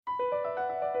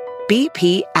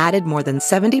BP added more than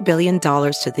 $70 billion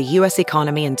to the U.S.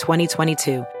 economy in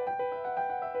 2022.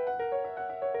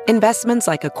 Investments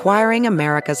like acquiring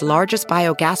America's largest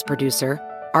biogas producer,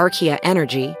 Archaea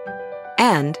Energy,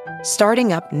 and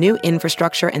starting up new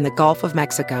infrastructure in the Gulf of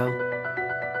Mexico.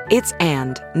 It's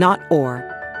and, not or.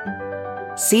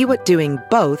 See what doing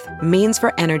both means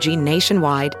for energy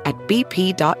nationwide at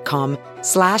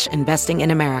bp.com/investing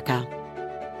in America.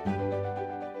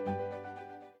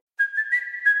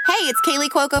 Hey, it's Kaylee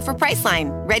Cuoco for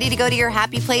Priceline. Ready to go to your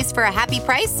happy place for a happy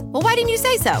price? Well, why didn't you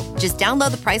say so? Just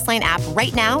download the Priceline app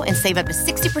right now and save up to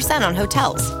 60% on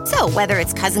hotels. So whether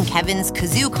it's Cousin Kevin's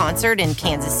Kazoo Concert in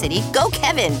Kansas City, go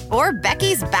Kevin, or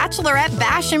Becky's Bachelorette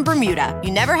Bash in Bermuda,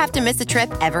 you never have to miss a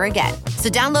trip ever again. So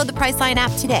download the Priceline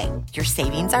app today. Your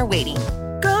savings are waiting.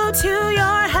 Go to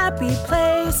your happy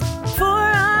place for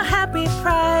a happy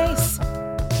price.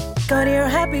 Go to your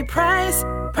happy price,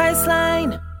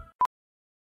 Priceline.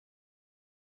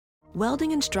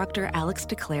 Welding instructor Alex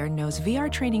DeClaire knows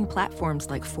VR training platforms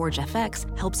like Forge FX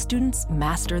help students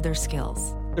master their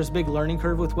skills. There's a big learning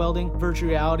curve with welding. Virtual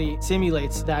reality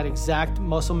simulates that exact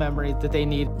muscle memory that they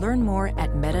need. Learn more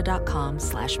at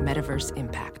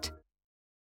meta.com/metaverseimpact.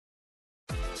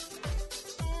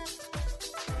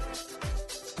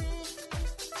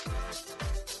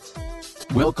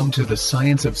 Welcome to the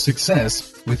Science of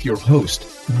Success with your host,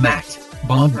 Matt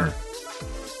Bodner.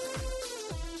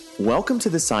 Welcome to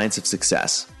the Science of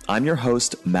Success. I'm your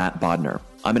host, Matt Bodner.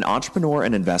 I'm an entrepreneur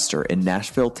and investor in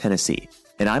Nashville, Tennessee,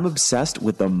 and I'm obsessed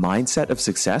with the mindset of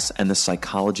success and the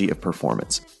psychology of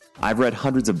performance. I've read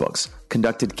hundreds of books,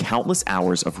 conducted countless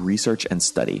hours of research and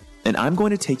study, and I'm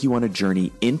going to take you on a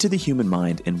journey into the human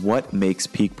mind and what makes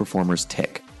peak performers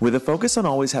tick, with a focus on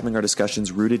always having our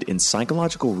discussions rooted in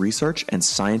psychological research and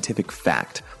scientific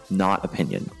fact, not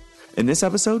opinion. In this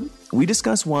episode, we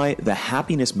discuss why the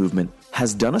happiness movement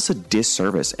has done us a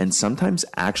disservice and sometimes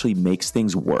actually makes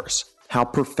things worse. How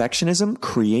perfectionism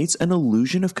creates an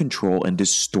illusion of control and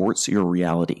distorts your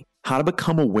reality. How to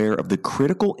become aware of the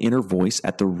critical inner voice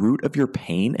at the root of your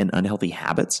pain and unhealthy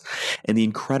habits, and the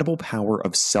incredible power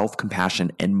of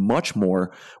self-compassion, and much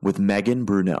more with Megan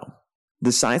Bruneau.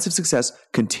 The Science of Success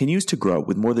continues to grow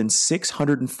with more than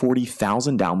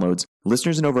 640,000 downloads,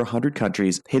 listeners in over 100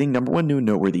 countries, hitting #1 new and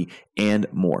noteworthy, and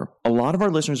more. A lot of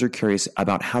our listeners are curious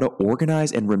about how to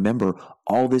organize and remember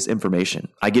all this information.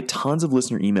 I get tons of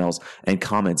listener emails and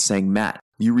comments saying, Matt,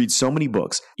 you read so many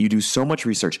books, you do so much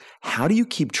research. How do you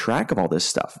keep track of all this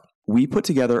stuff? We put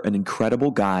together an incredible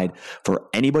guide for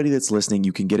anybody that's listening.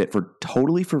 You can get it for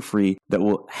totally for free that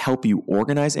will help you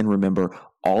organize and remember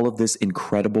all of this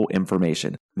incredible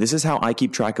information. This is how I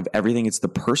keep track of everything. It's the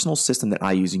personal system that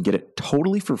I use. You can get it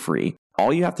totally for free.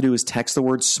 All you have to do is text the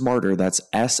word SMARTER, that's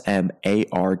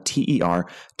SMARTER,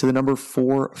 to the number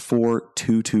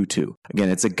 44222. Again,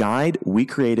 it's a guide we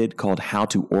created called How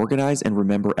to Organize and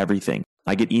Remember Everything.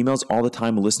 I get emails all the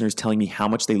time of listeners telling me how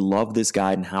much they love this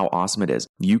guide and how awesome it is.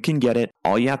 You can get it.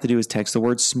 All you have to do is text the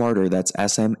word SMARTER, that's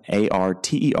SMARTER,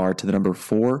 to the number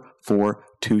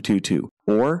 44222.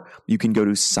 Or you can go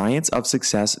to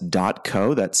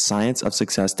scienceofsuccess.co, that's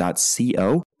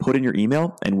scienceofsuccess.co, put in your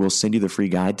email, and we'll send you the free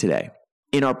guide today.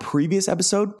 In our previous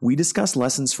episode, we discussed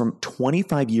lessons from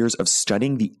 25 years of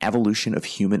studying the evolution of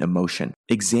human emotion,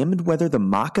 examined whether the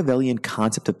Machiavellian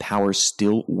concept of power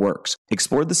still works,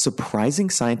 explored the surprising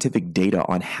scientific data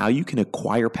on how you can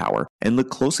acquire power, and looked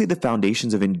closely at the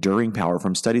foundations of enduring power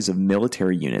from studies of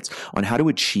military units on how to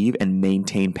achieve and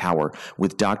maintain power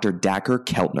with Dr. Dacher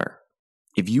Keltner.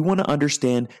 If you want to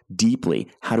understand deeply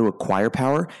how to acquire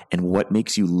power and what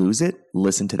makes you lose it,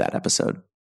 listen to that episode.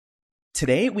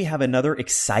 Today, we have another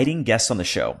exciting guest on the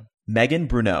show, Megan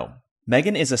Bruneau.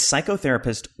 Megan is a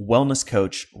psychotherapist, wellness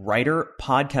coach, writer,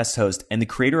 podcast host, and the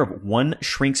creator of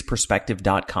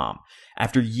OneShrinksPerspective.com.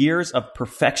 After years of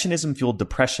perfectionism-fueled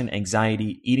depression,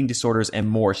 anxiety, eating disorders, and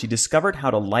more, she discovered how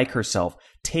to like herself,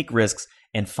 take risks,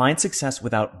 and find success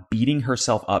without beating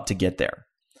herself up to get there.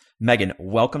 Megan,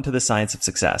 welcome to the Science of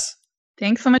Success.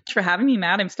 Thanks so much for having me,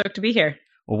 Matt. I'm stoked to be here.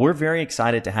 Well, we're very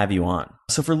excited to have you on.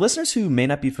 So for listeners who may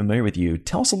not be familiar with you,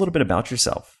 tell us a little bit about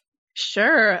yourself.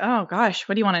 Sure. Oh, gosh.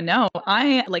 What do you want to know?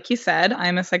 Like you said,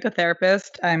 I'm a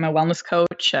psychotherapist. I'm a wellness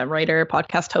coach, a writer,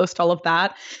 podcast host, all of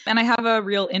that. And I have a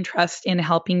real interest in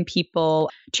helping people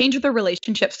change their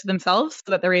relationships to themselves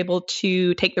so that they're able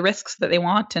to take the risks that they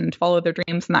want and follow their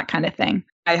dreams and that kind of thing.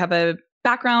 I have a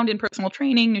background in personal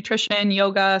training, nutrition,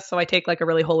 yoga. So I take like a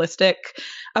really holistic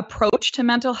approach to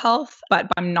mental health, but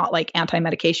I'm not like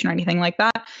anti-medication or anything like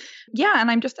that. Yeah.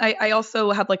 And I also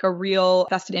have like a real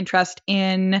vested interest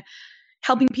in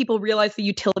helping people realize the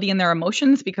utility in their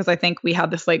emotions, because I think we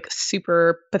have this like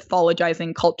super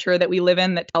pathologizing culture that we live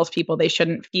in that tells people they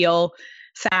shouldn't feel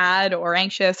sad or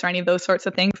anxious or any of those sorts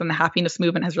of things. And the happiness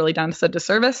movement has really done us a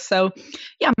disservice. So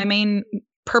yeah, my main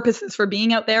purposes for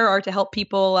being out there are to help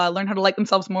people learn how to like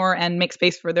themselves more and make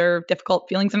space for their difficult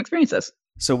feelings and experiences.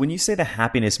 So when you say the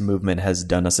happiness movement has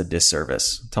done us a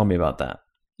disservice, tell me about that.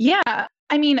 Yeah.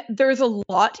 I mean, there's a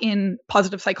lot in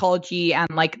positive psychology and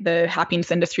like the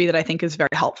happiness industry that I think is very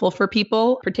helpful for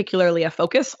people, particularly a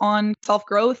focus on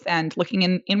self-growth and looking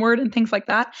inward and things like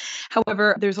that.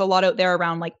 However, there's a lot out there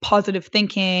around like positive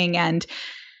thinking and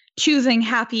choosing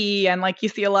happy. And like you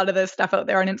see a lot of this stuff out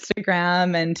there on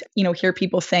Instagram and, hear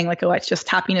people saying like, oh, it's just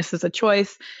happiness is a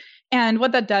choice. And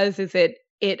what that does is it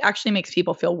actually makes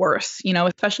people feel worse,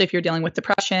 especially if you're dealing with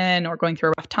depression or going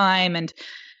through a rough time. And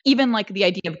even like the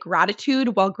idea of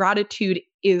gratitude, while gratitude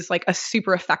is like a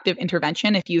super effective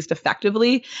intervention if used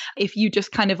effectively, if you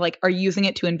just kind of like are using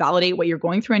it to invalidate what you're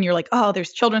going through and you're like, oh,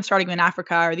 there's children starting in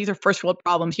Africa, or these are first world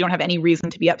problems, you don't have any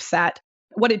reason to be upset.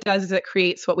 What it does is it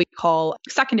creates what we call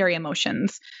secondary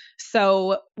emotions.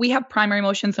 So we have primary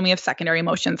emotions and we have secondary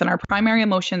emotions. And our primary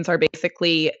emotions are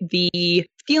basically the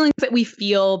feelings that we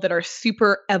feel that are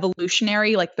super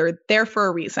evolutionary, like they're there for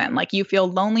a reason. Like you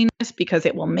feel loneliness because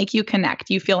it will make you connect.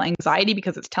 You feel anxiety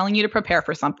because it's telling you to prepare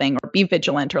for something or be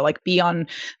vigilant or like be on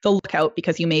the lookout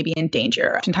because you may be in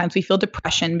danger. Oftentimes we feel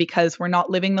depression because we're not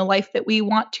living the life that we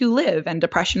want to live. And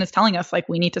depression is telling us like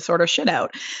we need to sort our shit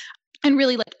out. And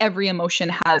really, like every emotion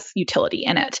has utility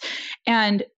in it.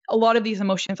 And a lot of these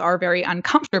emotions are very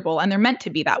uncomfortable, and they're meant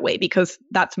to be that way because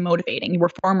that's motivating. We're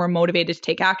far more motivated to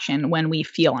take action when we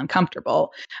feel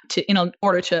uncomfortable in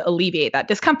order to alleviate that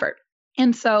discomfort.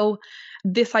 And so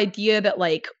this idea that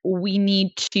like we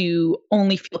need to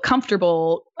only feel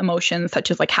comfortable emotions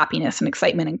such as like happiness and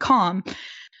excitement and calm,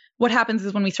 what happens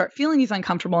is when we start feeling these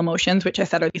uncomfortable emotions, which I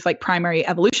said are these like primary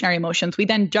evolutionary emotions, we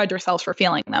then judge ourselves for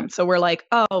feeling them. So we're like,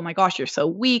 oh my gosh, you're so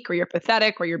weak, or you're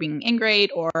pathetic, or you're being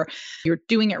ingrate, or you're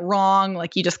doing it wrong.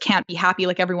 Like you just can't be happy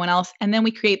like everyone else. And then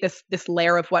we create this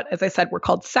layer of what, as I said, were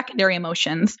called secondary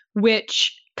emotions,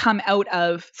 which come out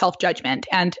of self-judgment.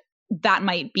 And that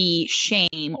might be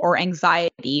shame or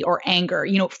anxiety or anger,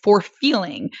 for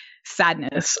feeling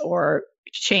sadness or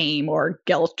shame or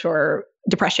guilt or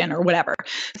depression or whatever.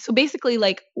 So basically,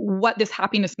 like what this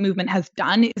happiness movement has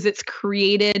done is it's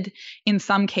created, in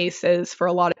some cases, for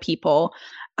a lot of people,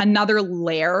 another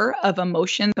layer of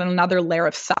emotions and another layer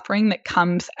of suffering that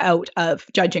comes out of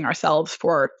judging ourselves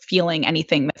for feeling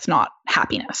anything that's not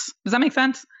happiness. Does that make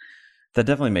sense? That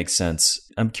definitely makes sense.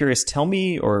 I'm curious, tell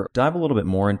me or dive a little bit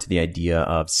more into the idea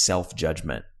of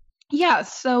self-judgment. Yeah.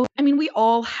 So, I mean, we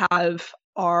all have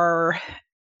our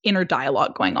inner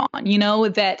dialogue going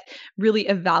on, that really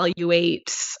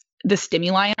evaluates the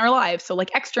stimuli in our lives. So like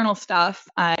external stuff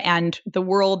and the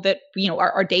world that,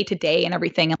 our day to day and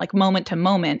everything and like moment to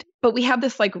moment. But we have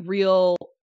this like real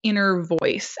inner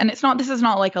voice. And this is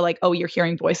not like oh, you're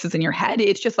hearing voices in your head.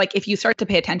 It's just like, if you start to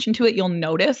pay attention to it, you'll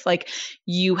notice like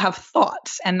you have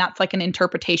thoughts, and that's like an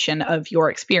interpretation of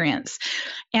your experience.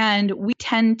 And we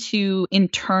tend to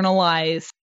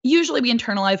usually we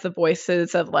internalize the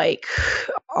voices of like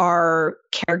our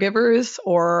caregivers,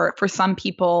 or for some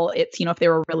people it's, if they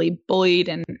were really bullied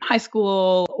in high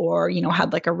school or,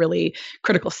 had like a really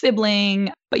critical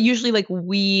sibling. But usually like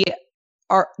the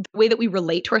way that we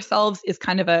relate to ourselves is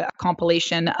kind of a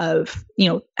compilation of,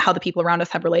 how the people around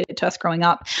us have related to us growing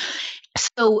up.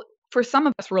 So for some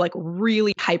of us, we're like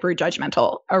really hyper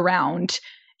judgmental around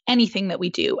anything that we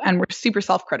do, and we're super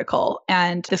self-critical.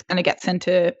 And this kind of gets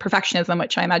into perfectionism,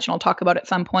 which I imagine I'll talk about at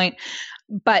some point.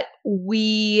 But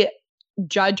we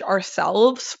judge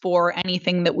ourselves for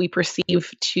anything that we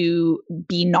perceive to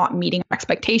be not meeting our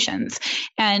expectations.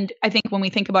 And I think when we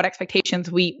think about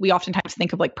expectations, we oftentimes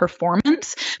think of like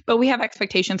performance, but we have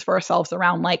expectations for ourselves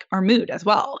around like our mood as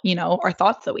well, our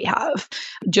thoughts that we have,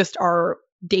 just our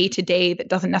day to day that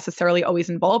doesn't necessarily always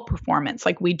involve performance.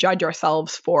 Like we judge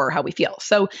ourselves for how we feel.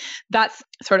 So that's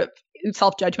sort of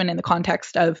self-judgment in the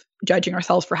context of judging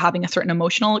ourselves for having a certain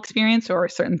emotional experience or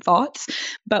certain thoughts.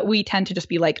 But we tend to just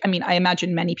be like, I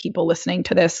imagine many people listening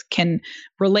to this can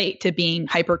relate to being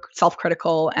hyper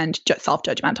self-critical and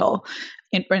self-judgmental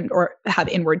or have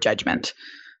inward judgment.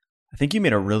 I think you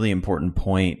made a really important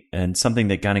point, and something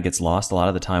that kind of gets lost a lot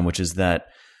of the time, which is that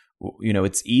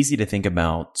it's easy to think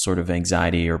about sort of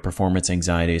anxiety or performance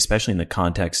anxiety, especially in the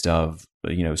context of,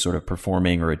 sort of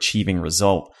performing or achieving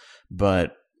result.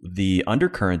 But the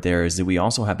undercurrent there is that we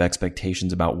also have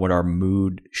expectations about what our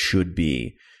mood should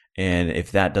be. And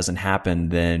if that doesn't happen,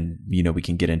 then, we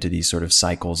can get into these sort of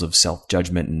cycles of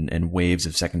self-judgment and waves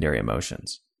of secondary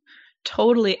emotions.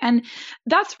 Totally. And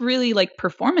that's really like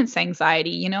performance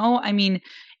anxiety, you know? I mean,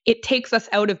 it takes us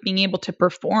out of being able to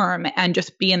perform and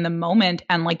just be in the moment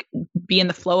and like be in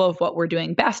the flow of what we're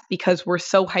doing best because we're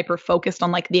so hyper focused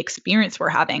on like the experience we're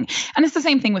having. And it's the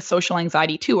same thing with social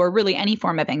anxiety too, or really any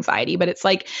form of anxiety. But it's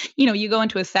like, you know, you go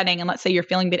into a setting and let's say you're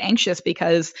feeling a bit anxious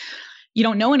because you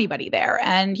don't know anybody there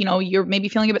and, you know, you're maybe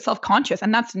feeling a bit self-conscious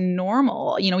and that's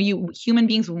normal. You know, human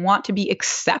beings want to be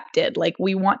accepted. Like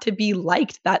we want to be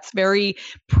liked. That's very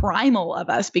primal of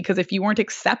us because if you weren't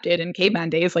accepted in caveman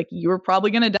days, like you were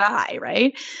probably going to die.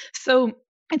 Right. So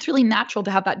it's really natural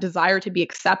to have that desire to be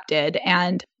accepted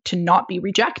and to not be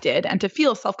rejected and to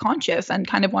feel self-conscious and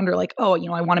kind of wonder like, oh, you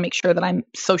know, I want to make sure that I'm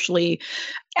socially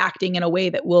acting in a way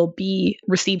that will be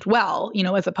received well, you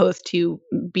know, as opposed to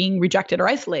being rejected or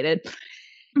isolated.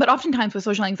 But oftentimes with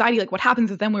social anxiety, like what happens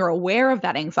is then we're aware of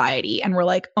that anxiety and we're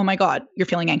like, oh my God, you're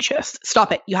feeling anxious.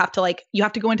 Stop it. You have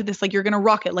to go into this, like you're going to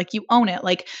rock it. Like you own it.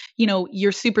 Like, you know,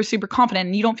 you're super, super confident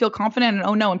and you don't feel confident and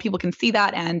oh no. And people can see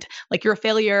that. And like, you're a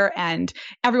failure and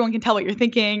everyone can tell what you're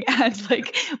thinking. And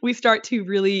like, we start to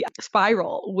really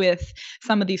spiral with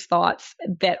some of these thoughts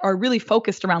that are really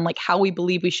focused around like how we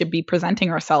believe we should be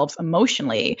presenting ourselves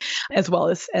emotionally as well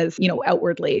as, you know,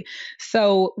 outwardly.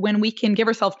 So when we can give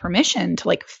ourselves permission to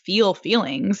like feel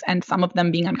feelings and some of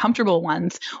them being uncomfortable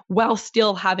ones while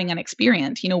still having an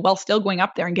experience, you know, while still going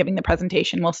up there and giving the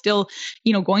presentation, while still,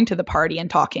 you know, going to the party and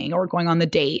talking or going on the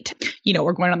date, you know,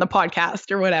 or going on the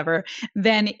podcast or whatever,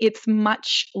 then it's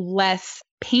much less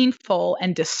painful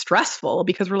and distressful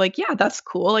because we're like, yeah, that's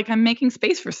cool. Like I'm making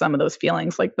space for some of those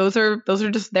feelings. Like those are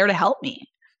just there to help me.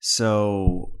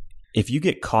 So if you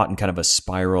get caught in kind of a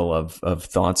spiral of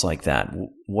thoughts like that,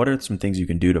 what are some things you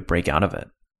can do to break out of it?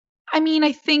 I mean,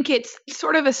 I think it's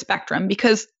sort of a spectrum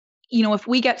because, you know, if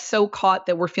we get so caught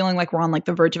that we're feeling like we're on like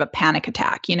the verge of a panic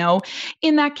attack, you know,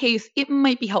 in that case, it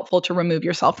might be helpful to remove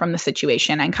yourself from the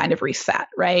situation and kind of reset,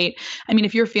 right? I mean,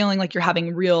 if you're feeling like you're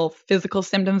having real physical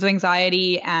symptoms of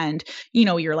anxiety and, you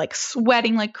know, you're like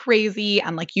sweating like crazy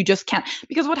and like you just can't,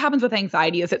 because what happens with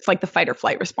anxiety is it's like the fight or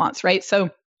flight response, right? So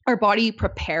our body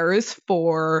prepares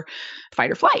for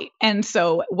fight or flight. And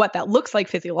so what that looks like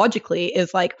physiologically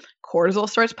is like cortisol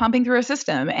starts pumping through our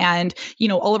system and, you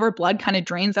know, all of our blood kind of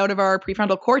drains out of our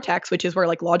prefrontal cortex, which is where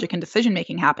like logic and decision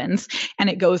making happens. And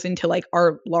it goes into like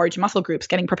our large muscle groups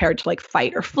getting prepared to like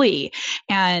fight or flee.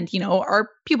 And, you know, our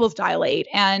pupils dilate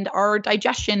and our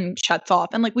digestion shuts off.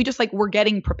 And like, we just like, we're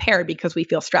getting prepared because we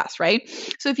feel stress, right?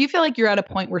 So if you feel like you're at a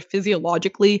point where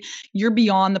physiologically you're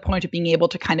beyond the point of being able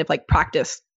to kind of like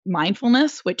practice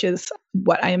mindfulness, which is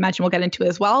what I imagine we'll get into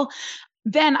as well,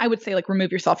 then I would say like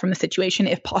remove yourself from the situation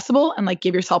if possible and like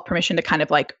give yourself permission to kind of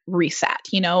like reset,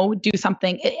 you know, do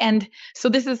something. And so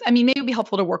this is, I mean, maybe it'd be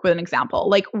helpful to work with an example.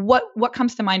 Like what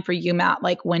comes to mind for you, Matt,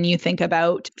 like when you think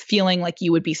about feeling like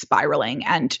you would be spiraling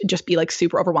and just be like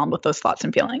super overwhelmed with those thoughts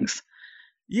and feelings?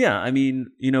 Yeah. I mean,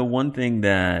 you know, one thing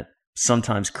that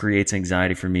sometimes creates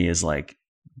anxiety for me is like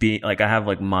being like, I have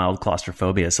like mild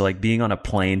claustrophobia. So like being on a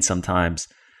plane, sometimes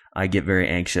I get very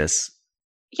anxious.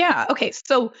 Yeah. Okay.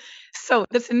 So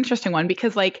that's an interesting one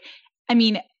because like, I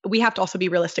mean, we have to also be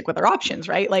realistic with our options,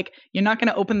 right? Like you're not going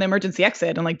to open the emergency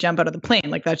exit and like jump out of the plane.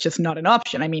 Like that's just not an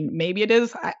option. I mean, maybe it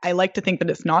is. I like to think that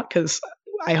it's not because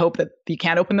I hope that you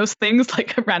can't open those things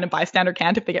like a random bystander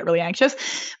can't if they get really anxious.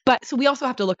 But so we also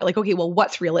have to look at like, okay, well,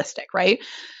 what's realistic, right?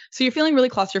 So you're feeling really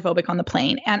claustrophobic on the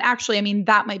plane. And actually, I mean,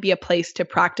 that might be a place to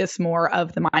practice more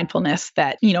of the mindfulness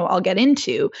that, you know, I'll get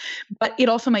into. But it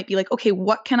also might be like, okay,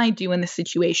 what can I do in this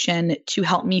situation to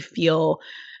help me feel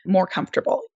more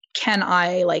comfortable? Can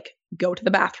I like go to the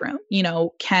bathroom? You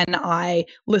know, can I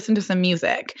listen to some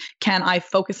music? Can I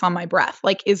focus on my breath?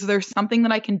 Like, is there something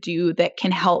that I can do that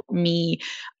can help me,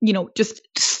 you know, just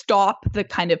stop the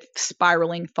kind of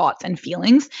spiraling thoughts and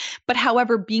feelings? But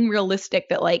however, being realistic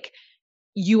that like,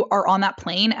 you are on that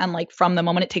plane and like from the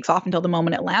moment it takes off until the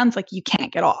moment it lands, like you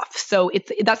can't get off. So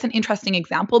that's an interesting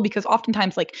example because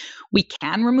oftentimes like we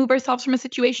can remove ourselves from a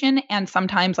situation and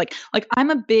sometimes like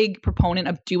I'm a big proponent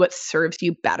of do what serves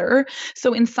you better.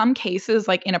 So in some cases,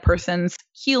 like in a person's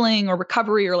healing or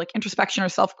recovery or like introspection or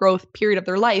self-growth period of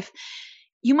their life,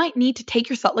 you might need to take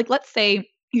yourself, like let's say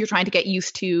you're trying to get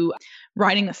used to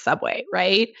riding the subway,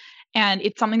 right? And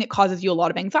it's something that causes you a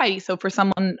lot of anxiety. So for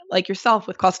someone like yourself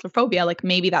with claustrophobia, like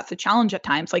maybe that's a challenge at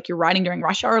times, like you're riding during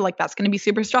rush hour, like that's going to be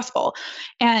super stressful.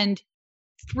 And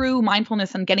through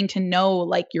mindfulness and getting to know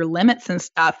like your limits and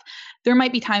stuff, there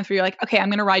might be times where you're like, okay, I'm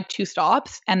going to ride 2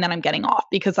 stops and then I'm getting off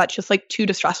because that's just like too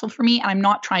distressful for me. And I'm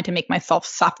not trying to make myself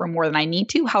suffer more than I need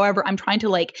to. However, I'm trying to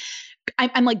like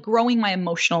I'm like growing my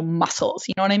emotional muscles.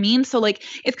 You know what I mean? So like,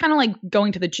 it's kind of like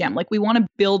going to the gym. Like we want to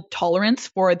build tolerance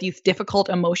for these difficult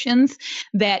emotions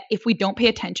that if we don't pay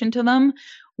attention to them,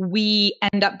 we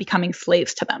end up becoming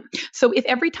slaves to them. So if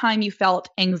every time you felt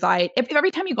anxiety, if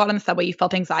every time you got on the subway, you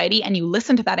felt anxiety and you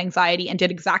listened to that anxiety and did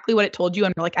exactly what it told you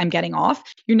and you're like, I'm getting off,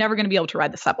 you're never going to be able to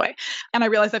ride the subway. And I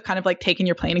realize I've kind of like taken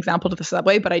your plane example to the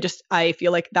subway, but I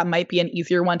feel like that might be an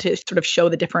easier one to sort of show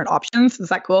the different options. Is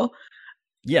that cool?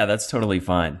 Yeah, that's totally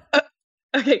fine.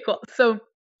 Okay, cool. So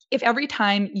if every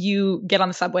time you get on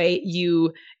the subway,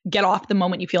 you get off the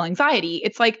moment you feel anxiety,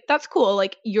 it's like, that's cool.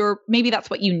 Like maybe that's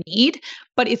what you need,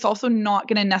 but it's also not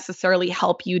going to necessarily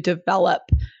help you develop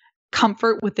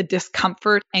comfort with the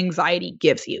discomfort anxiety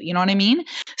gives you. You know what I mean?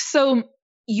 So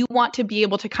you want to be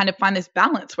able to kind of find this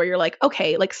balance where you're like,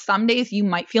 okay, like some days you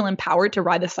might feel empowered to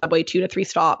ride the subway 2 to 3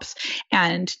 stops.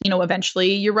 And,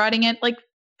 eventually you're riding it like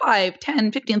 5,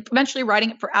 10, 15, eventually riding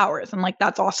it for hours. And like,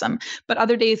 that's awesome. But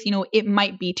other days, it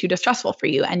might be too distressful for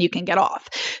you and you can get off.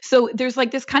 So there's like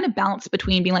this kind of balance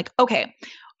between being like, okay,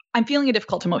 I'm feeling a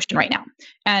difficult emotion right now.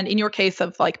 And in your case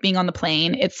of like being on the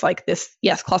plane, it's like this,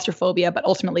 yes, claustrophobia, but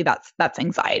ultimately that's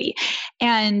anxiety.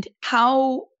 And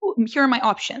here are my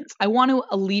options. I want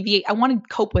to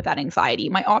cope with that anxiety.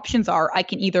 My options are I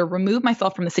can either remove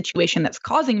myself from the situation that's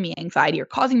causing me anxiety or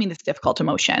causing me this difficult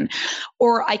emotion,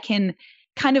 or I can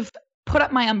kind of put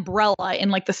up my umbrella in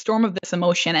like the storm of this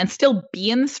emotion and still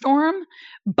be in the storm,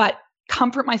 but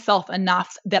comfort myself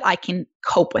enough that I can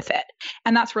cope with it.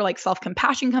 And that's where like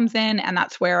self-compassion comes in. And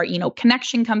that's where,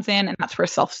 connection comes in. And that's where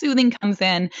self-soothing comes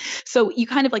in. So you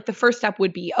kind of like the first step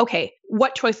would be, okay,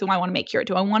 what choice do I want to make here?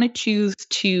 Do I want to choose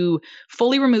to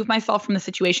fully remove myself from the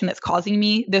situation that's causing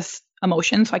me this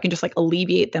emotion so I can just like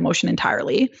alleviate the emotion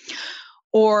entirely?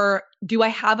 Or do I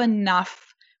have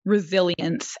enough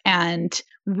resilience and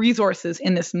resources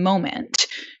in this moment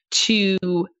to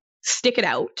stick it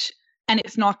out? And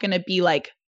it's not going to be like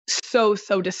so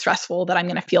distressful that I'm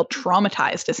going to feel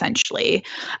traumatized essentially.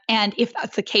 And if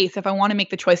that's the case, if I want to make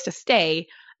the choice to stay,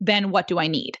 then what do I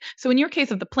need? So in your case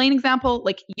of the plane example,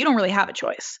 like you don't really have a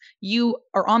choice. You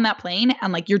are on that plane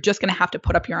and like you're just going to have to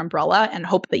put up your umbrella and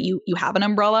hope that you have an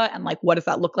umbrella. And like, what does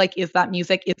that look like? Is that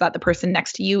music? Is that the person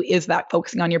next to you? Is that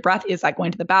focusing on your breath? Is that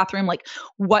going to the bathroom? Like,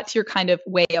 what's your kind of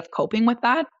way of coping with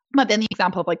that? But then the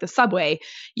example of like the subway,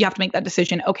 you have to make that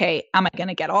decision. Okay, am I going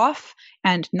to get off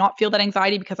and not feel that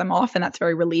anxiety because I'm off? And that's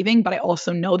very relieving. But I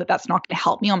also know that that's not going to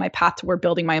help me on my path toward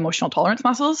building my emotional tolerance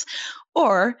muscles.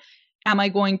 Or am I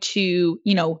going to,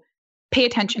 pay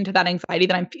attention to that anxiety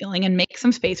that I'm feeling and make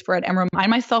some space for it and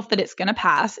remind myself that it's going to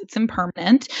pass, it's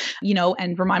impermanent,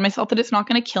 and remind myself that it's not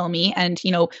going to kill me and,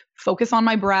 focus on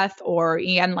my breath or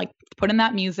again, like put in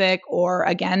that music or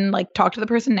again, like talk to the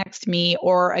person next to me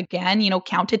or again,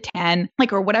 count to 10,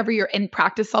 like, or whatever you're in,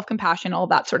 practice self-compassion, all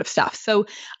that sort of stuff. So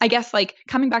I guess like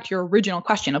coming back to your original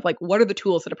question of like, what are the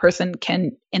tools that a person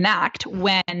can enact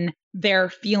when they're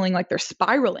feeling like they're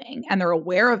spiraling and they're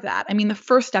aware of that? I mean, the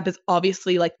first step is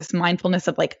obviously like this mindfulness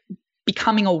of like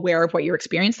becoming aware of what you're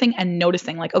experiencing and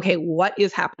noticing like, okay, what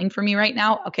is happening for me right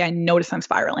now? Okay, I notice I'm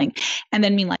spiraling. And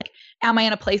then like, am I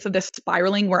in a place of this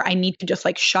spiraling where I need to just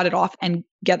like shut it off and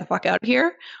get the fuck out of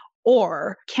here?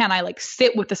 Or can I like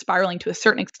sit with the spiraling to a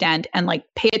certain extent and like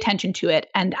pay attention to it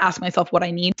and ask myself what I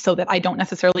need so that I don't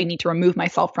necessarily need to remove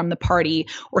myself from the party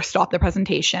or stop the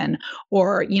presentation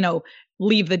or,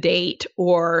 leave the date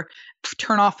or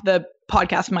turn off the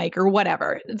podcast mic or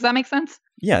whatever. Does that make sense?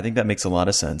 Yeah, I think that makes a lot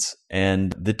of sense.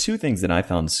 And the two things that I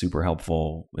found super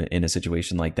helpful in a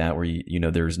situation like that where,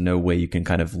 there's no way you can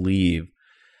kind of leave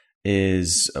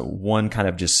is one, kind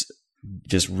of just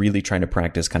really trying to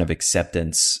practice kind of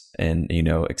acceptance and,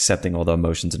 accepting all the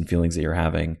emotions and feelings that you're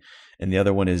having. And the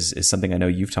other one is something I know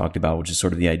you've talked about, which is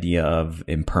sort of the idea of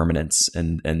impermanence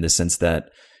and the sense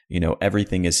that,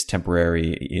 everything is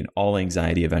temporary, all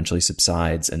anxiety eventually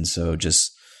subsides. And so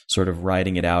just sort of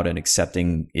writing it out and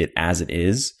accepting it as it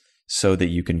is so that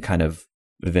you can kind of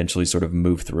eventually sort of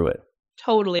move through it.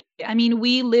 Totally. I mean,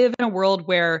 we live in a world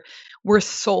where we're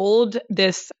sold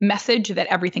this message that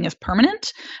everything is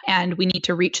permanent and we need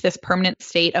to reach this permanent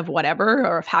state of whatever,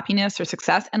 or of happiness or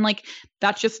success. And like,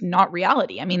 that's just not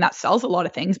reality. I mean, that sells a lot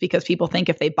of things because people think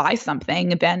if they buy something,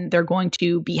 then they're going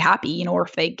to be happy, or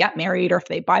if they get married or if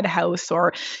they buy the house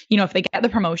or, if they get the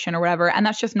promotion or whatever. And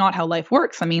that's just not how life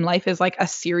works. I mean, life is like a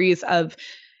series of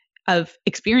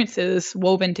experiences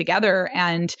woven together.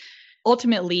 And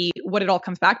ultimately, what it all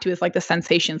comes back to is like the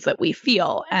sensations that we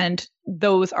feel. And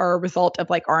those are a result of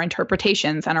like our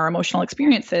interpretations and our emotional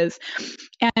experiences.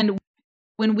 And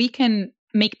when we can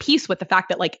make peace with the fact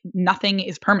that like nothing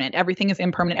is permanent, everything is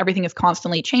impermanent, everything is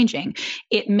constantly changing,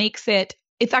 it makes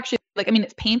it's actually like, I mean,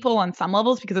 it's painful on some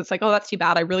levels because it's like, oh, that's too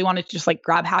bad. I really wanted to just like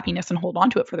grab happiness and hold on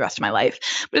to it for the rest of my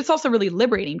life. But it's also really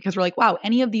liberating because we're like, wow,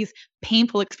 any of these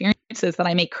painful experiences that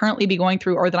I may currently be going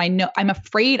through or that I know I'm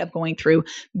afraid of going through,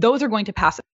 those are going to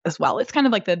pass as well. It's kind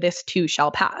of like this too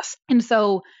shall pass. And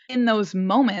so in those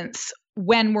moments,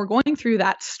 when we're going through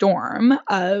that storm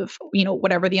of,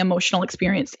 whatever the emotional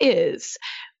experience is,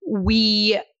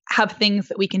 we have things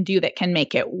that we can do that can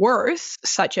make it worse,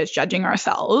 such as judging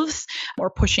ourselves or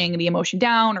pushing the emotion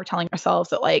down or telling ourselves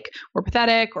that like we're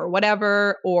pathetic or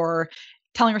whatever, or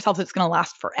telling ourselves it's going to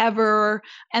last forever.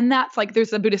 And that's like,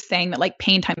 there's a Buddhist saying that like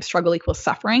pain times struggle equals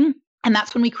suffering. And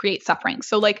that's when we create suffering.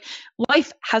 So like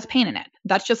life has pain in it.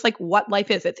 That's just like what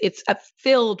life is. It's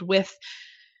filled with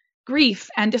grief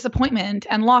and disappointment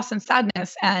and loss and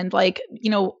sadness and like,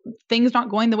 things not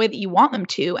going the way that you want them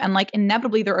to. And like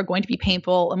inevitably there are going to be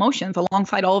painful emotions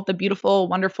alongside all of the beautiful,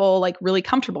 wonderful, like really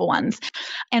comfortable ones.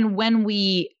 And when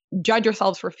we judge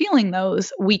ourselves for feeling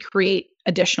those, we create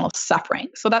additional suffering.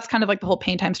 So that's kind of like the whole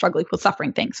pain times struggle equals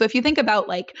suffering thing. So if you think about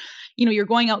like, you're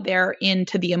going out there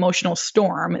into the emotional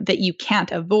storm that you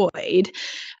can't avoid,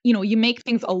 you make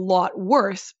things a lot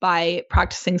worse by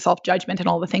practicing self-judgment and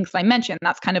all the things that I mentioned.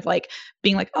 That's kind of like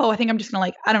being like, oh, I think I'm just going to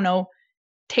like, I don't know,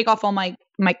 take off all my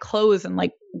clothes and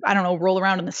like, I don't know, roll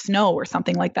around in the snow or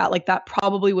something like that. Like that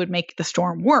probably would make the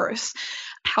storm worse.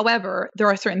 However, there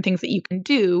are certain things that you can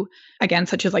do, again,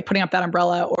 such as like putting up that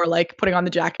umbrella or like putting on the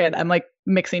jacket. I'm like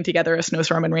mixing together a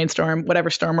snowstorm and rainstorm, whatever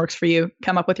storm works for you,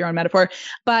 come up with your own metaphor.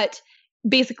 But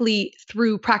basically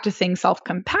through practicing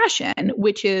self-compassion,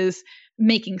 which is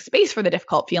making space for the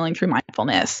difficult feeling through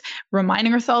mindfulness,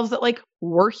 reminding ourselves that like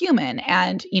we're human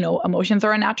and, emotions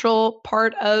are a natural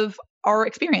part of our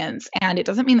experience. And it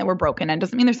doesn't mean that we're broken and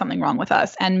doesn't mean there's something wrong with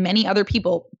us. And many other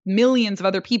people, millions of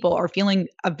other people are feeling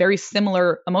a very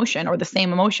similar emotion or the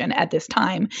same emotion at this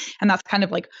time. And that's kind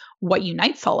of like what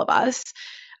unites all of us.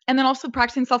 And then also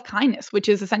practicing self-kindness, which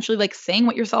is essentially like saying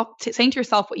to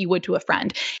yourself what you would to a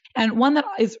friend. And one that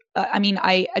is,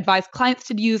 I advise clients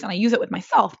to use, and I use it with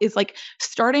myself, is like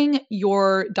starting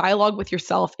your dialogue with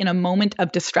yourself in a moment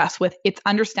of distress with, it's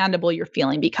understandable you're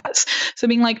feeling because. So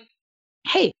being like,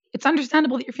 hey, it's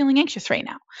understandable that you're feeling anxious right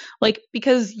now, like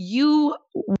because you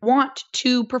want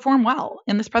to perform well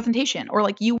in this presentation, or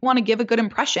like you want to give a good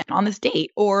impression on this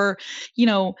date, or,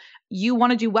 you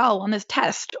want to do well on this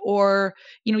test, or,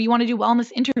 you want to do well in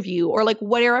this interview, or like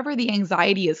wherever the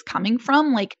anxiety is coming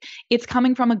from, like it's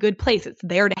coming from a good place. It's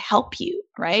there to help you,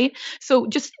 right? So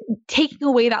just taking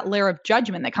away that layer of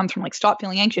judgment that comes from like, stop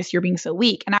feeling anxious, you're being so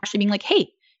weak, and actually being like, hey,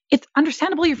 it's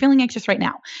understandable you're feeling anxious right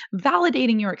now,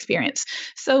 validating your experience.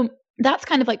 So that's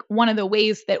kind of like one of the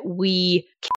ways that we.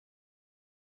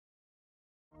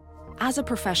 As a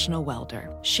professional welder,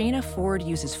 Shayna Ford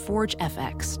uses Forge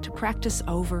FX to practice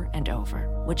over and over,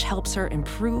 which helps her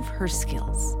improve her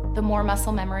skills. The more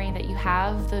muscle memory that you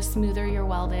have, the smoother your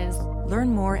weld is.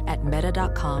 Learn more at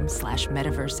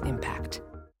meta.com/metaverseimpact.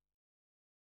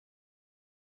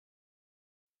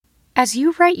 As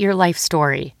you write your life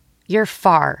story, you're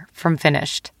far from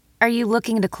finished. Are you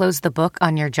looking to close the book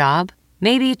on your job?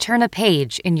 Maybe turn a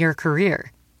page in your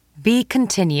career? Be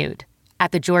continued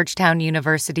at the Georgetown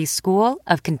University School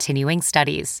of Continuing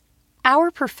Studies.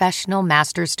 Our professional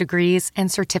master's degrees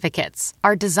and certificates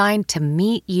are designed to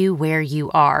meet you where you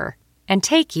are and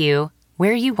take you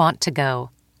where you want to go.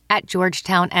 At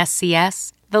Georgetown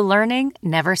SCS, the learning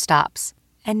never stops,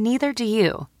 and neither do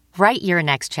you. Write your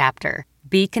next chapter.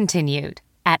 Be continued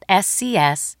at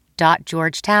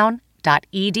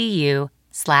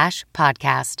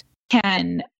scs.georgetown.edu/podcast.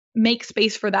 Can make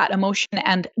space for that emotion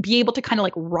and be able to kind of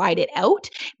like ride it out.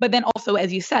 But then also,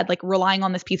 as you said, like relying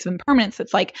on this piece of impermanence,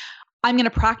 it's like, I'm going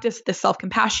to practice this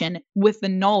self-compassion with the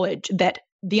knowledge that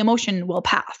the emotion will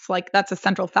pass. Like that's a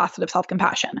central facet of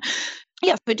self-compassion.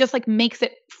 Yes, it just like makes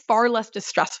it far less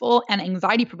distressful and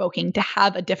anxiety provoking to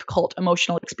have a difficult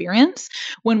emotional experience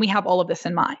when we have all of this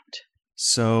in mind.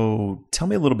 So tell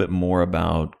me a little bit more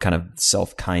about kind of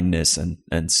self-kindness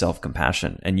and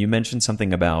self-compassion. And you mentioned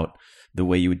something about the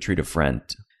way you would treat a friend.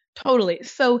 Totally.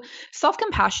 So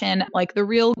self-compassion, like the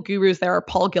real gurus there are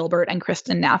Paul Gilbert and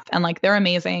Kristen Neff, and like they're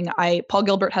amazing. Paul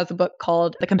Gilbert has a book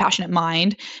called The Compassionate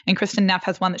Mind, and Kristen Neff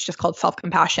has one that's just called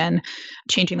Self-Compassion,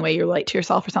 Changing the Way You Relate to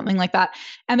Yourself, or something like that.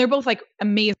 And they're both like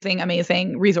amazing,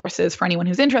 amazing resources for anyone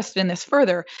who's interested in this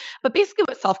further. But basically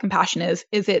what self-compassion is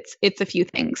it's a few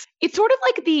things. It's sort of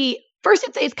like First,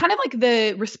 it's kind of like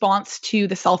the response to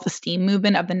the self-esteem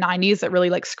movement of the 90s that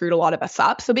really like screwed a lot of us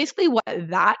up. So basically what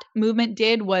that movement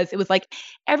did was it was like,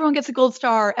 everyone gets a gold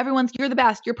star. You're the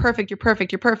best. You're perfect. You're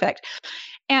perfect. You're perfect.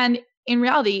 And in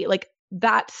reality, like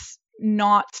that's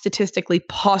not statistically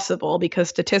possible because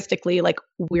statistically, like,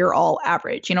 we're all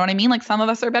average. You know what I mean? Like, some of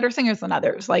us are better singers than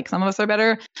others. Like, some of us are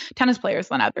better tennis players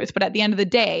than others. But at the end of the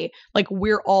day, like,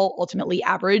 we're all ultimately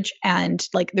average. And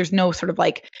like, there's no sort of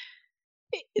like,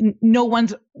 no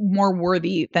one's more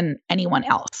worthy than anyone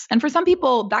else. And for some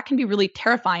people, that can be really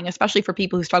terrifying, especially for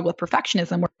people who struggle with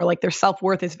perfectionism, where like their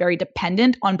self-worth is very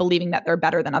dependent on believing that they're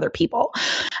better than other people.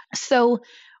 So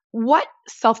what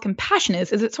self-compassion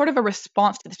is it's sort of a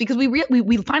response to this, because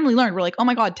we finally learned, we're like, oh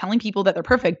my God, telling people that they're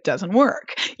perfect doesn't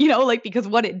work, you know, like, because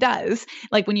what it does,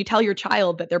 like when you tell your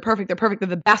child that they're perfect, they're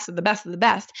the best of the best of the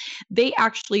best, they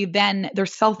actually then, their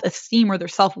self-esteem or their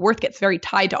self-worth gets very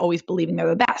tied to always believing they're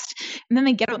the best. And then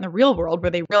they get out in the real world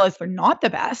where they realize they're not the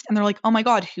best, and they're like, oh my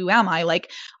God, who am I?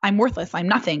 Like, I'm worthless. I'm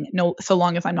nothing. No, so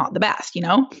long as I'm not the best, you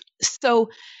know? So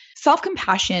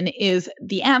self-compassion is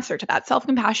the answer to that.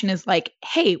 Self-compassion is like,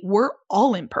 hey, we're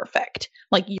all imperfect.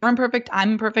 Like, you're imperfect,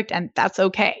 I'm imperfect, and that's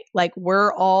okay. Like,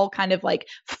 we're all kind of like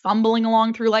fumbling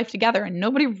along through life together, and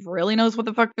nobody really knows what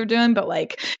the fuck they're doing, but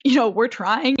like, you know, we're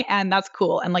trying, and that's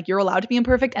cool. And like, you're allowed to be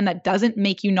imperfect, and that doesn't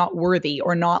make you not worthy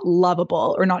or not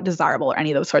lovable or not desirable or any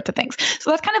of those sorts of things.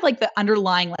 So that's kind of like the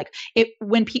underlying, like,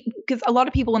 because a lot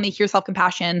of people, when they hear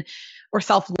self-compassion or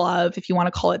self-love, if you want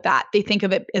to call it that, they think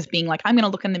of it as being like, I'm going to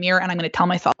look in the mirror and I'm going to tell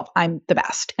myself I'm the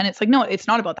best. And it's like, no, it's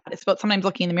not about that. It's about sometimes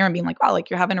looking in the mirror and being like, wow, like,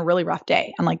 you're having a really rough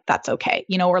day. And like, that's okay.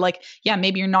 You know, or like, yeah,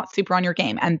 maybe you're not super on your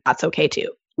game, and that's okay too.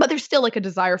 But there's still like a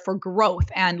desire for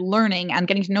growth and learning and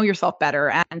getting to know yourself better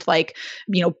and like,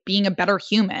 you know, being a better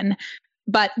human.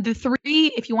 But the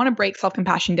three, if you want to break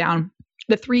self-compassion down,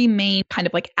 the three main kind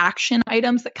of like action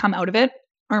items that come out of it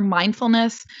are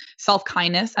mindfulness,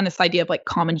 self-kindness, and this idea of like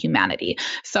common humanity.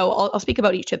 So I'll speak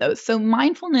about each of those. So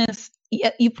mindfulness,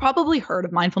 you've probably heard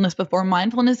of mindfulness before.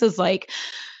 Mindfulness is like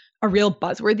a real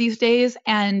buzzword these days.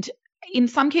 And in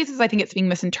some cases, I think it's being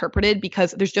misinterpreted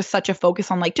because there's just such a focus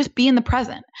on like, just be in the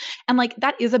present. And like,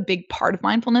 that is a big part of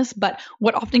mindfulness. But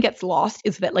what often gets lost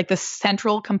is that like the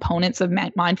central components of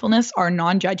mindfulness are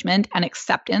non-judgment and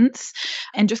acceptance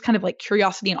and just kind of like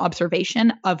curiosity and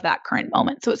observation of that current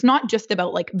moment. So it's not just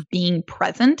about like being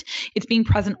present, it's being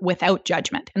present without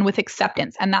judgment and with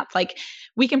acceptance. And that's like,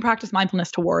 we can practice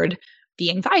mindfulness toward the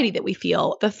anxiety that we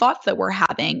feel, the thoughts that we're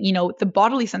having, you know, the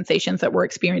bodily sensations that we're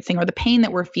experiencing or the pain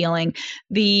that we're feeling,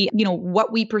 the, you know,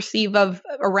 what we perceive of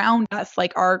around us,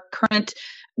 like our current,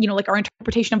 you know, like our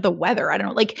interpretation of the weather. I don't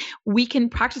know, like, we can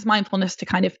practice mindfulness to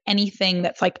kind of anything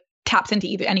that's like taps into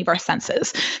either any of our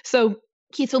senses. So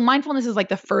mindfulness is like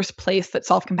the first place that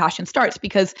self-compassion starts,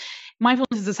 because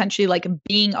mindfulness is essentially like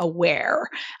being aware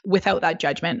without that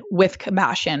judgment, with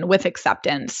compassion, with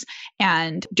acceptance,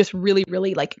 and just really,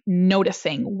 really like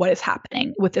noticing what is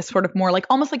happening with this sort of more like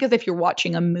almost like as if you're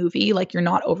watching a movie, like you're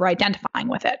not over-identifying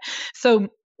with it. So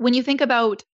when you think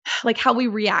about like how we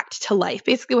react to life,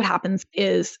 basically what happens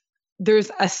is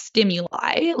there's a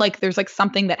stimuli, like there's like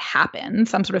something that happens,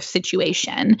 some sort of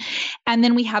situation. And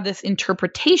then we have this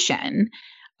interpretation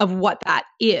of what that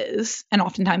is. And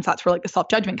oftentimes that's where like the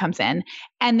self-judgment comes in.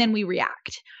 And then we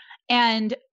react.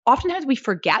 And oftentimes we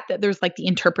forget that there's like the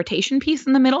interpretation piece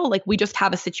in the middle. Like, we just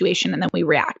have a situation and then we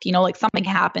react, you know, like something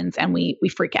happens and we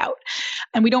freak out.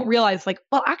 And we don't realize like,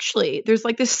 well, actually there's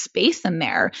like this space in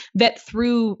there that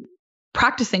through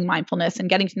practicing mindfulness and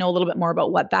getting to know a little bit more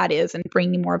about what that is and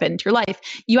bringing more of it into your life,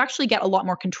 you actually get a lot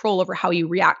more control over how you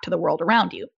react to the world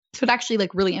around you. So it actually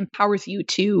like really empowers you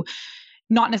to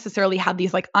not necessarily have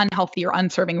these like unhealthy or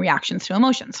unserving reactions to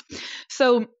emotions.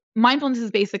 So mindfulness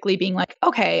is basically being like,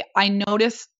 okay, I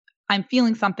notice I'm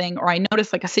feeling something, or I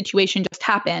notice like a situation just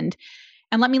happened,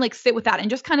 and let me like sit with that and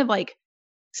just kind of like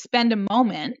spend a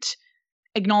moment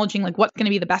acknowledging like what's going to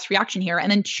be the best reaction here,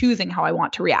 and then choosing how I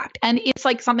want to react. And it's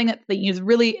like something that is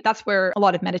really, that's where a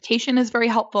lot of meditation is very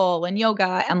helpful, and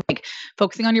yoga, and like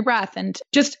focusing on your breath and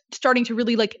just starting to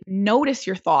really like notice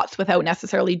your thoughts without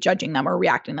necessarily judging them or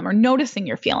reacting them, or noticing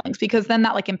your feelings, because then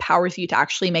that like empowers you to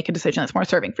actually make a decision that's more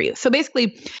serving for you. So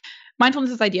basically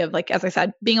mindfulness is this idea of like, as I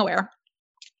said, being aware.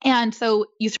 And so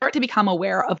you start to become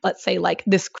aware of, let's say, like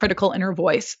this critical inner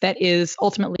voice that is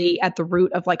ultimately at the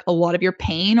root of like a lot of your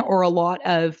pain or a lot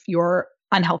of your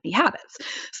unhealthy habits.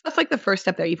 So that's like the first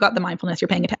step there. You've got the mindfulness, you're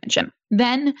paying attention.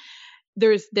 Then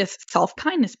there's this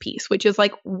self-kindness piece, which is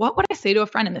like, what would I say to a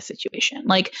friend in this situation?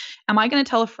 Like, am I going to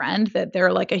tell a friend that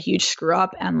they're like a huge screw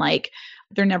up and like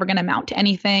they're never going to amount to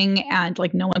anything and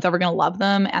like no one's ever going to love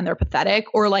them and they're pathetic?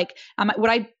 Or like, would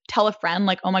I tell a friend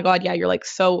like, oh my God, yeah, you're like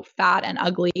so fat and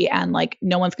ugly and like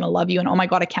no one's going to love you, and oh my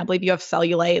God, I can't believe you have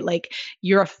cellulite, like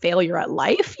you're a failure at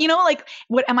life, you know? Like,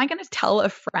 what am I going to tell a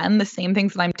friend the same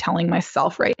things that I'm telling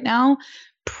myself right now?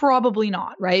 Probably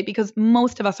not, right? Because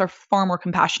most of us are far more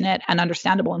compassionate and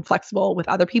understandable and flexible with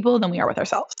other people than we are with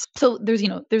ourselves. So there's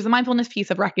the mindfulness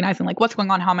piece of recognizing like what's going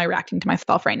on, how am I reacting to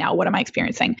myself right now? What am I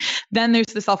experiencing? Then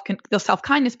there's the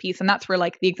self-kindness piece. And that's where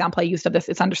like the example I used of this,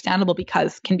 it's understandable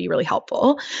because can be really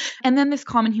helpful. And then this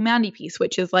common humanity piece,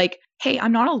 which is like, hey,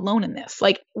 I'm not alone in this.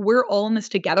 Like we're all in this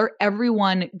together.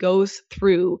 Everyone goes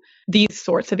through these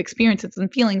sorts of experiences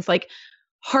and feelings like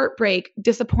heartbreak,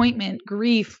 disappointment,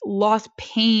 grief, loss,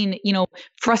 pain,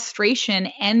 frustration,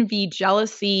 envy,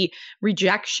 jealousy,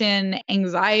 rejection,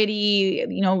 anxiety,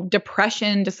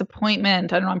 depression,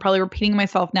 disappointment. I don't know, I'm probably repeating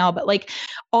myself now, but like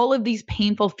all of these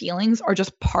painful feelings are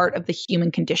just part of the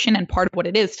human condition and part of what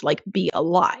it is to like be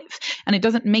alive. And it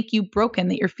doesn't make you broken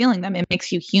that you're feeling them. It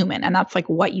makes you human. And that's like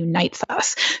what unites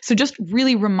us. So just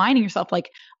really reminding yourself, like,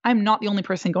 I'm not the only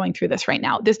person going through this right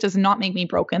now. This does not make me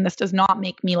broken. This does not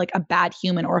make me like a bad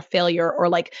human or a failure or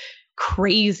like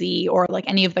crazy or like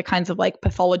any of the kinds of like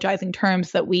pathologizing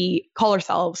terms that we call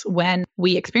ourselves when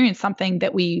we experience something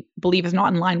that we believe is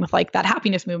not in line with like that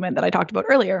happiness movement that I talked about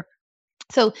earlier.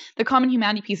 So the common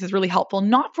humanity piece is really helpful,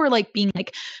 not for like being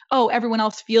like, oh, everyone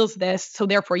else feels this, so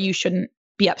therefore you shouldn't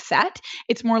be upset.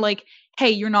 It's more like, hey,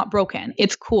 you're not broken.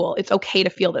 It's cool. It's okay to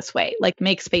feel this way. Like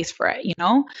make space for it,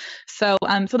 So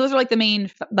those are like the main,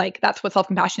 like that's what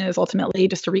self-compassion is ultimately.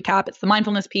 Just to recap, it's the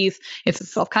mindfulness piece, it's the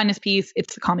self-kindness piece,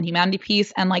 it's the common humanity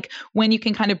piece. And like when you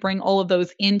can kind of bring all of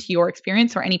those into your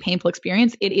experience or any painful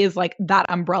experience, it is like that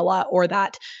umbrella or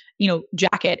that,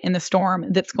 jacket in the storm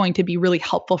that's going to be really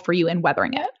helpful for you in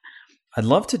weathering it. I'd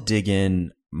love to dig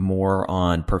in more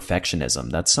on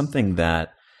perfectionism. That's something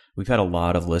that we've had a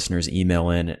lot of listeners email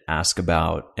in, ask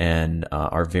about, and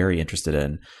are very interested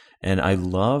in. And I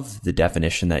love the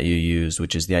definition that you use,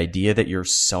 which is the idea that your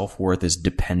self-worth is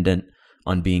dependent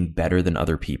on being better than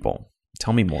other people.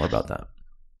 Tell me more about that.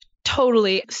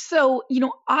 Totally. So,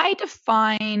 I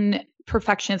define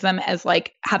perfectionism as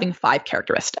like having 5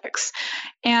 characteristics.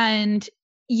 And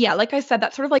yeah, like I said,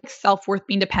 that's sort of like self-worth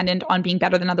being dependent on being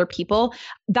better than other people.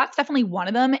 That's definitely one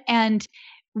of them. And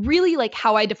really like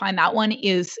how I define that one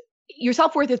is your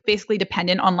self-worth is basically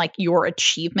dependent on like your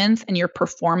achievements and your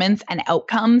performance and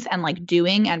outcomes and like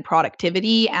doing and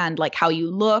productivity and like how you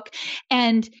look.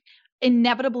 And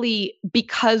inevitably,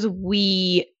 because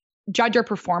we judge our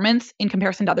performance in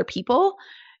comparison to other people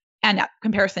and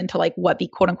comparison to like what the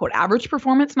quote unquote average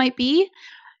performance might be,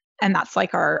 and that's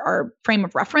like our frame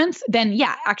of reference, then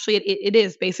yeah, actually it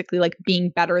is basically like being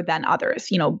better than others,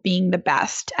 being the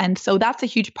best. And so that's a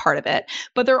huge part of it.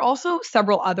 But there are also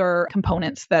several other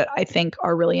components that I think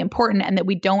are really important and that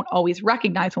we don't always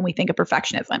recognize when we think of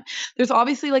perfectionism. There's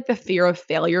obviously like the fear of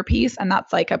failure piece, and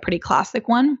that's like a pretty classic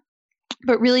one.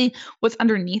 But really what's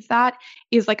underneath that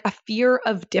is like a fear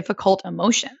of difficult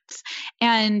emotions.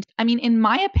 And I mean, in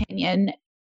my opinion,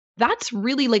 that's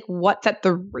really like what's at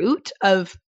the root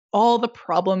of all the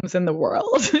problems in the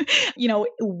world.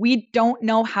 We don't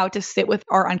know how to sit with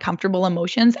our uncomfortable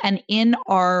emotions. And in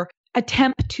our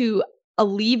attempt to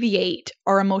alleviate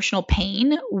our emotional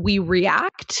pain, we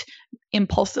react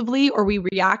impulsively or we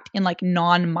react in like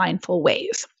non-mindful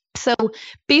ways. So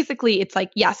basically, it's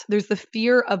like, yes, there's the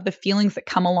fear of the feelings that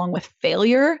come along with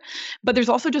failure, but there's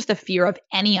also just a fear of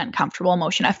any uncomfortable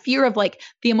emotion, a fear of like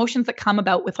the emotions that come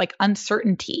about with like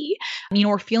uncertainty,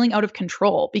 or feeling out of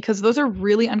control, because those are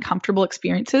really uncomfortable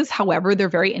experiences. However, they're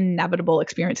very inevitable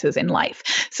experiences in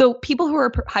life. So people who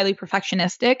are highly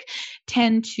perfectionistic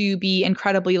tend to be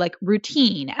incredibly like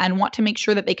routine and want to make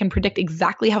sure that they can predict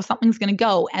exactly how something's going to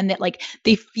go and that like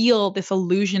they feel this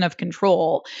illusion of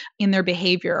control in their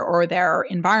behavior or their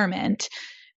environment,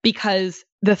 because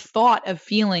the thought of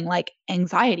feeling like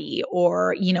anxiety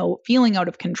or, feeling out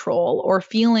of control or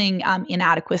feeling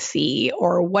inadequacy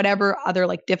or whatever other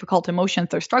like difficult emotions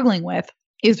they're struggling with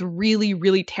is really,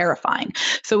 really terrifying.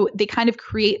 So they kind of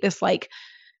create this like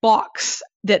box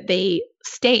that they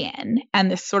stay in and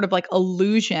this sort of like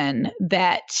illusion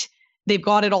that they've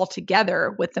got it all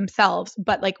together with themselves.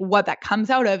 But like what that comes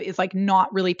out of is like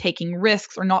not really taking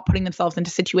risks or not putting themselves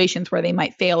into situations where they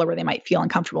might fail or where they might feel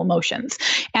uncomfortable emotions.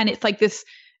 And it's like this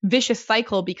vicious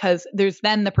cycle because there's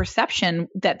then the perception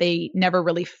that they never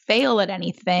really fail at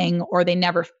anything or they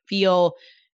never feel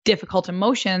difficult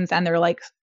emotions and they're like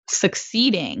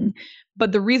succeeding.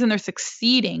 But the reason they're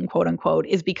succeeding, quote unquote,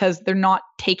 is because they're not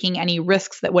taking any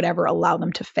risks that would ever allow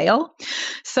them to fail.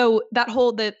 So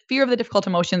the fear of the difficult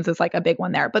emotions is like a big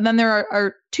one there. But then there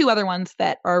are 2 other ones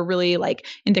that are really like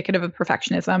indicative of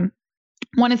perfectionism.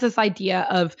 One is this idea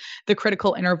of the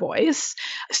critical inner voice.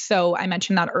 So I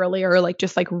mentioned that earlier, like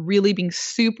just like really being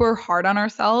super hard on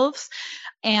ourselves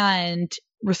and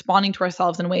responding to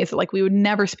ourselves in ways that like we would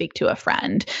never speak to a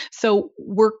friend. So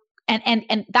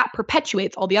and that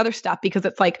perpetuates all the other stuff, because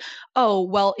it's like, oh,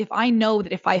 well, if I know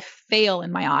that if I fail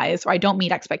in my eyes or I don't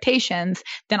meet expectations,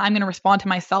 then I'm going to respond to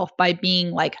myself by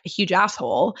being like a huge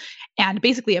asshole and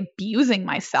basically abusing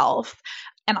myself.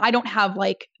 And I don't have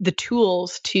like the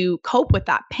tools to cope with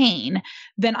that pain,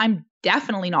 then I'm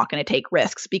definitely not going to take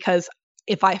risks, because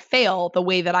if I fail, the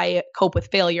way that I cope with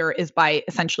failure is by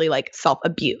essentially like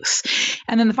self-abuse.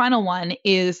 And then the final one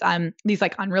is these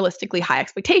like unrealistically high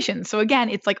expectations. So again,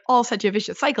 it's like all such a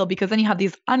vicious cycle, because then you have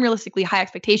these unrealistically high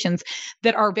expectations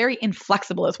that are very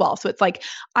inflexible as well. So it's like,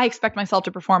 I expect myself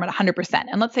to perform at 100%.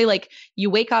 And let's say like you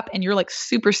wake up and you're like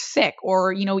super sick,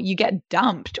 or, you know, you get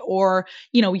dumped, or,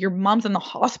 you know, your mom's in the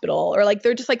hospital, or like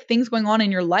there are just like things going on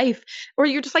in your life, or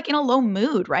you're just like in a low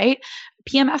mood, right?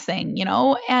 PMSing, you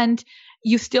know, and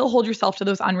you still hold yourself to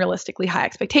those unrealistically high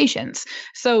expectations.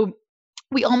 So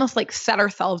we almost like set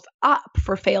ourselves up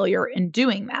for failure in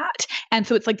doing that. And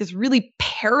so it's like this really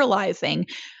paralyzing,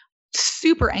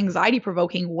 super anxiety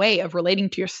provoking way of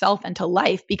relating to yourself and to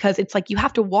life, because it's like you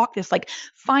have to walk this like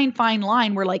fine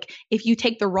line where like if you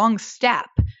take the wrong step,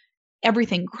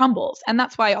 everything crumbles. And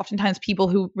that's why oftentimes people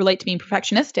who relate to being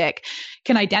perfectionistic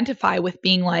can identify with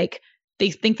being like, they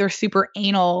think they're super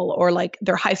anal, or like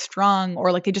they're high strung,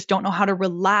 or like they just don't know how to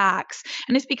relax.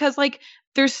 And it's because like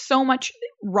there's so much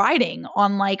riding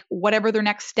on like whatever their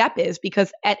next step is,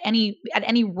 because at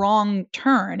any wrong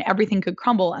turn, everything could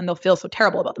crumble and they'll feel so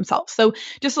terrible about themselves. So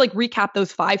just to like recap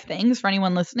those 5 things for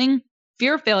anyone listening: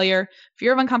 fear of failure,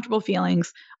 fear of uncomfortable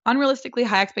feelings, unrealistically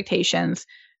high expectations,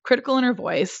 critical inner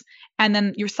voice, and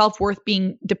then your self-worth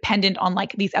being dependent on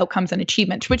like these outcomes and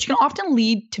achievements, which can often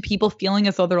lead to people feeling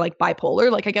as though they're like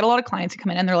bipolar. Like I get a lot of clients who come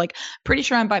in and they're like, pretty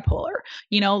sure I'm bipolar.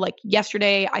 You know, like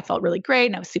yesterday I felt really great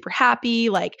and I was super happy.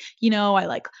 Like, you know, I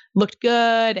like looked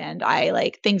good and I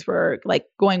like things were like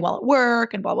going well at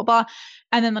work and blah, blah, blah.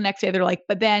 And then the next day they're like,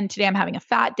 but then today I'm having a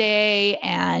fat day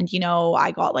and, you know,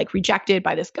 I got like rejected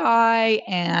by this guy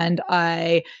and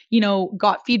I, you know,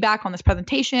 got feedback on this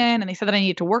presentation and they said that I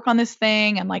needed to work on this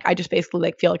thing. And like, I just basically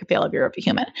like feel like a failure of a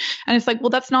human. And it's like, well,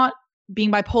 that's not being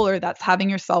bipolar. That's having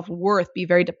your self-worth be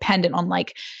very dependent on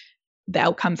like the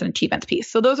outcomes and achievements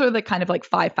piece. So those are the kind of like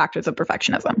 5 factors of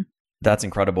perfectionism. That's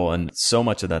incredible. And so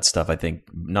much of that stuff, I think,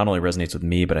 not only resonates with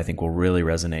me, but I think will really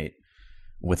resonate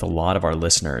with a lot of our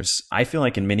listeners. I feel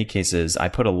like in many cases, I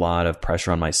put a lot of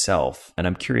pressure on myself. And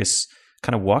I'm curious,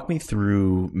 kind of walk me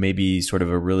through maybe sort of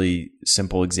a really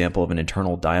simple example of an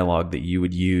internal dialogue that you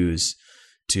would use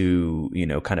to, you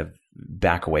know, kind of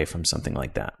back away from something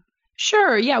like that.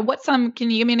 Sure. Yeah. Can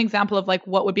you give me an example of like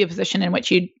what would be a position in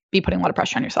which you'd be putting a lot of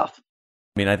pressure on yourself?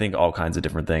 I mean, I think all kinds of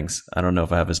different things. I don't know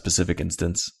if I have a specific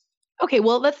instance. Okay.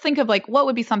 Well, let's think of like what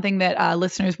would be something that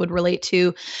listeners would relate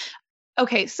to.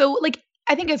 Okay. So like,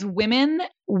 I think as women,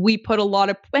 we put a lot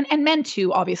of, and men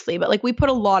too, obviously, but like we put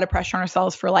a lot of pressure on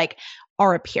ourselves for like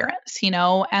our appearance, you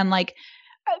know, and like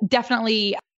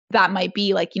definitely that might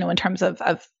be like, you know, in terms of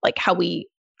like how we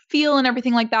feel and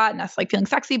everything like that, and us like feeling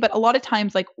sexy. But a lot of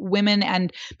times like women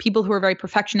and people who are very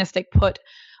perfectionistic put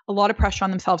a lot of pressure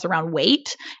on themselves around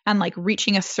weight and like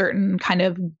reaching a certain kind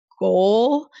of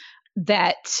goal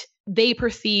that they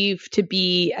perceive to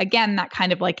be, again, that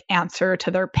kind of like answer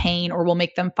to their pain, or will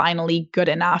make them finally good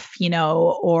enough, you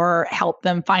know, or help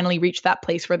them finally reach that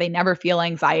place where they never feel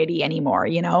anxiety anymore,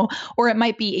 you know, or it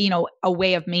might be, you know, a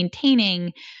way of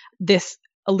maintaining this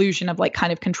illusion of like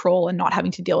kind of control and not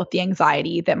having to deal with the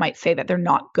anxiety that might say that they're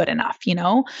not good enough, you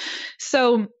know?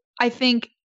 So I think,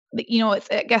 you know, it's,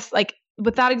 I guess like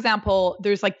with that example,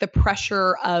 there's like the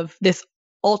pressure of this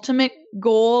ultimate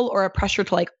goal, or a pressure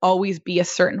to like always be a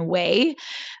certain way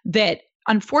that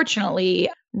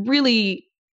unfortunately really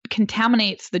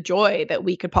contaminates the joy that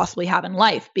we could possibly have in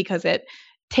life, because it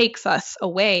takes us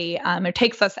away. It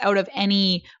takes us out of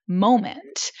any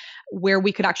moment where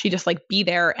we could actually just like be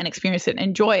there and experience it and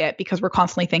enjoy it, because we're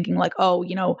constantly thinking like, oh,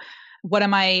 you know, what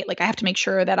am I like? I have to make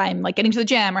sure that I'm like getting to the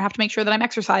gym, or I have to make sure that I'm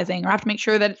exercising, or I have to make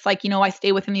sure that it's like, you know, I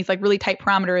stay within these like really tight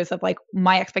parameters of like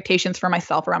my expectations for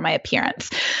myself around my appearance.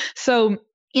 So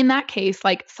in that case,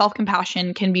 like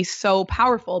self-compassion can be so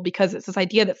powerful, because it's this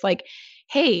idea that's like,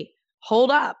 hey,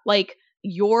 hold up, like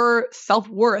your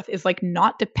self-worth is like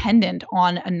not dependent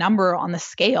on a number on the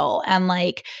scale. And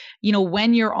like, you know,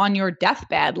 when you're on your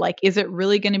deathbed, like, is it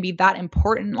really going to be that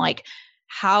important? Like,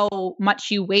 how much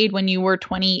you weighed when you were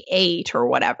 28 or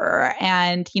whatever.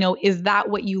 And, you know, is that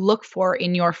what you look for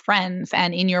in your friends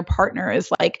and in your partners,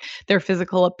 like their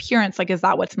physical appearance? Like, is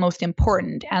that what's most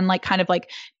important? And like kind of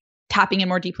like tapping in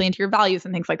more deeply into your values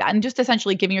and things like that. And just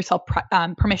essentially giving yourself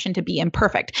permission to be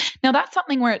imperfect. Now that's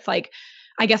something where it's like,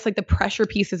 I guess like the pressure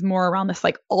piece is more around this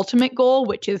like ultimate goal,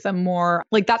 which is a more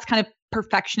like that's kind of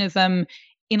perfectionism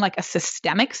in like a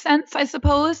systemic sense, I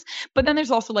suppose. But then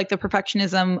there's also like the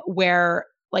perfectionism where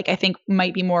like I think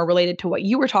might be more related to what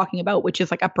you were talking about, which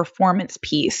is like a performance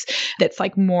piece that's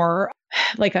like more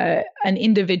like an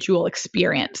individual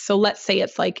experience. So let's say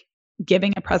it's like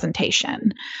giving a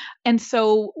presentation. And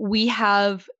so we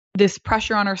have this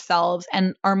pressure on ourselves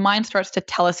and our mind starts to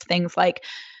tell us things like,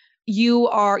 you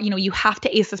have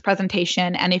to ace this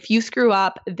presentation. And if you screw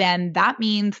up, then that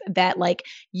means that like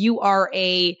you are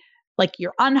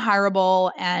you're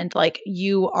unhireable and like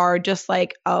you are just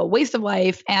like a waste of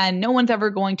life and no one's ever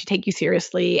going to take you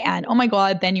seriously. And oh my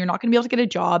God, then you're not going to be able to get a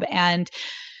job. And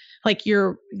like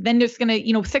then there's going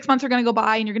to, 6 months are going to go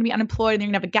by and you're going to be unemployed and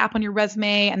you're going to have a gap on your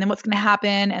resume. And then what's going to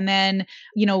happen? And then,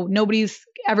 nobody's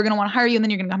ever going to want to hire you. And then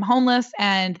you're going to become homeless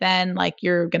and then like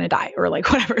you're going to die or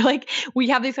like whatever. Like we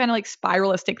have this kind of like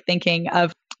spiralistic thinking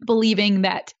of believing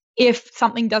that if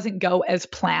something doesn't go as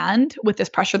planned with this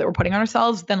pressure that we're putting on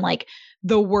ourselves, then like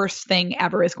the worst thing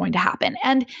ever is going to happen.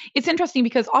 And it's interesting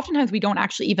because oftentimes we don't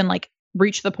actually even like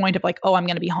reach the point of like, oh, I'm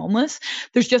going to be homeless.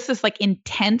 There's just this like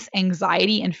intense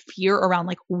anxiety and fear around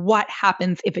like what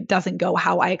happens if it doesn't go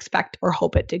how I expect or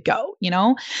hope it to go,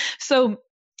 So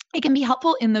it can be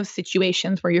helpful in those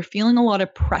situations where you're feeling a lot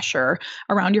of pressure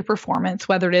around your performance,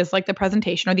 whether it is like the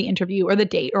presentation or the interview or the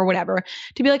date or whatever,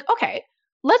 to be like, okay,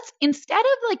 let's, instead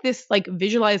of like this like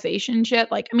visualization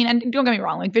shit, like, I mean, and don't get me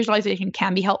wrong, like visualization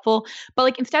can be helpful, but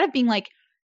like instead of being like,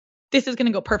 this is going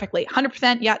to go perfectly,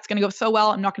 100%, yeah, it's going to go so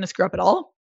well, I'm not going to screw up at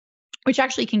all, which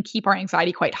actually can keep our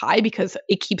anxiety quite high because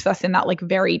it keeps us in that like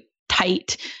very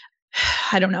tight,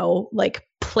 I don't know, like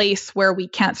place where we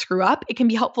can't screw up. It can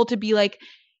be helpful to be like,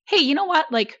 hey, you know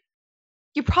what? Like,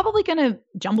 you're probably going to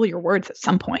jumble your words at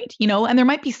some point, and there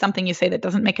might be something you say that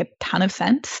doesn't make a ton of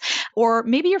sense, or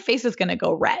maybe your face is going to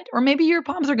go red, or maybe your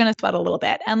palms are going to sweat a little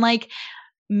bit. And like,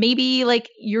 maybe like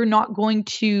you're not going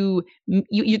to,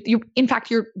 in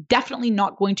fact, you're definitely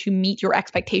not going to meet your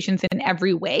expectations in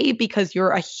every way because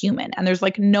you're a human and there's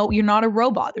like, you're not a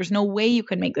robot. There's no way you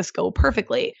could make this go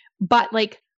perfectly, but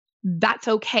like, that's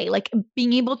okay. Like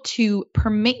being able to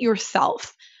permit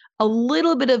yourself a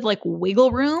little bit of like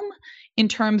wiggle room in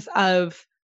terms of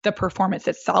the performance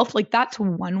itself, like that's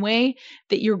one way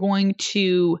that you're going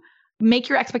to make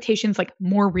your expectations like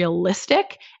more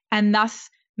realistic and thus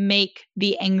make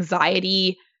the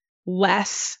anxiety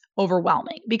less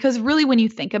overwhelming. Because really, when you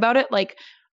think about it, like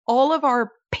all of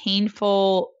our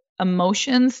painful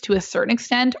emotions to a certain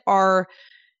extent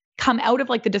come out of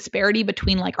like the disparity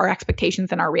between like our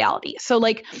expectations and our reality. So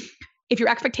like if your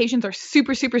expectations are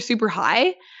super, super, super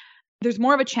high, there's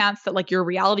more of a chance that like your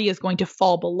reality is going to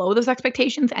fall below those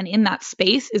expectations. And in that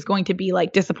space is going to be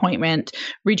like disappointment,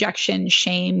 rejection,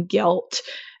 shame, guilt,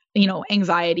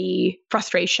 anxiety,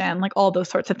 frustration, like all those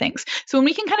sorts of things. So when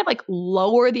we can kind of like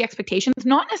lower the expectations,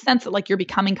 not in a sense that like you're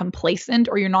becoming complacent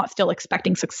or you're not still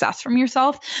expecting success from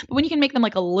yourself, but when you can make them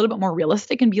like a little bit more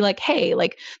realistic and be like, hey,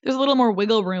 like there's a little more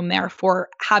wiggle room there for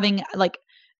having like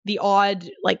the odd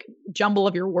like jumble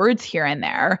of your words here and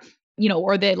there,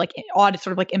 or the like odd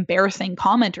sort of like embarrassing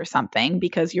comment or something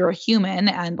because you're a human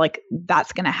and like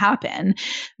that's going to happen,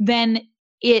 then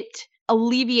it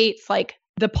alleviates like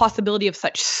the possibility of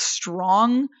such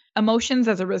strong emotions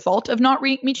as a result of not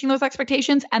reaching those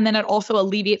expectations. And then it also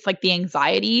alleviates like the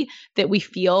anxiety that we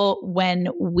feel when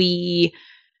we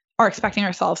are expecting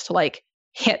ourselves to like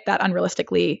hit that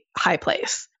unrealistically high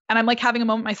place. And I'm like having a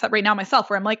moment right now myself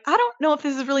where I'm like, I don't know if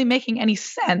this is really making any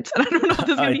sense. And I don't know if this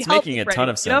is going to be helpful. It's making a ton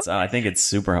of sense. I think it's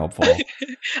super helpful.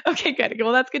 Okay, good.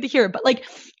 Well, that's good to hear. But like,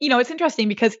 it's interesting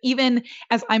because even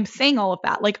as I'm saying all of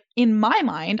that, like in my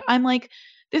mind, I'm like,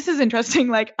 this is interesting.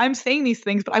 Like I'm saying these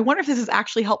things, but I wonder if this is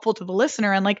actually helpful to the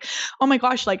listener. And like, oh my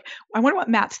gosh, like I wonder what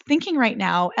Matt's thinking right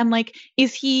now. And like,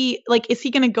 is he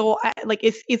going to go, like,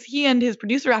 is he and his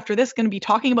producer after this going to be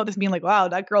talking about this being like, wow,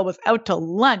 that girl was out to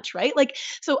lunch, right? Like,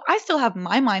 so I still have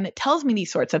my mind that tells me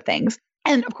these sorts of things.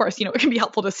 And of course, it can be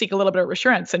helpful to seek a little bit of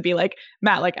reassurance and be like,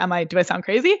 Matt, like, do I sound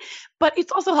crazy? But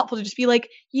it's also helpful to just be like,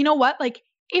 you know what? Like,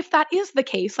 if that is the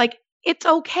case, like, it's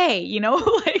okay,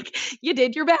 like you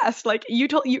did your best. Like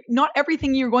not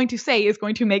everything you're going to say is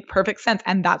going to make perfect sense.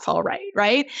 And that's all right.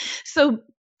 Right. So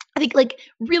I think like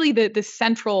really the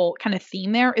central kind of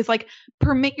theme there is like,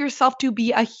 permit yourself to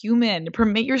be a human,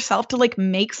 permit yourself to like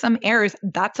make some errors.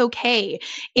 That's okay.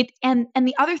 And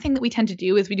the other thing that we tend to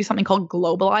do is we do something called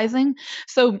globalizing.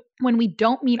 So when we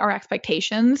don't meet our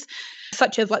expectations,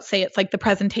 such as, let's say it's like the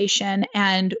presentation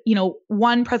and,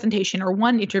 one presentation or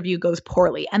one interview goes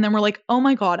poorly. And then we're like, oh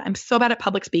my God, I'm so bad at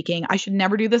public speaking. I should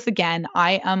never do this again.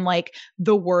 I am like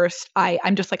the worst.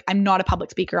 I'm just like, I'm not a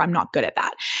public speaker. I'm not good at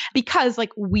that, because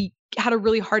like we had a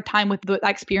really hard time with the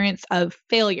experience of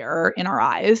failure in our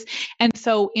eyes. And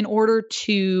so in order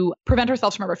to prevent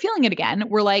ourselves from ever feeling it again,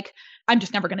 we're like, I'm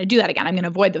just never going to do that again. I'm going to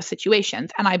avoid those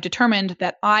situations. And I've determined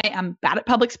that I am bad at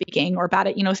public speaking, or bad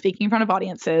at, speaking in front of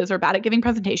audiences, or bad at giving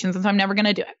presentations. And so I'm never going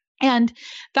to do it. And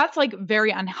that's like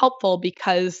very unhelpful,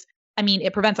 because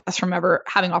it prevents us from ever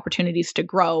having opportunities to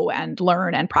grow and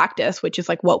learn and practice, which is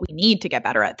like what we need to get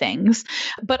better at things.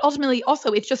 But ultimately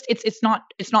also it's not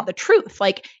the truth.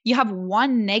 Like, you have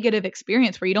one negative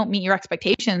experience where you don't meet your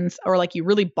expectations, or like you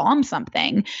really bomb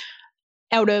something,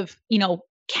 out of,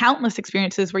 countless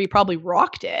experiences where you probably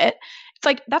rocked it. It's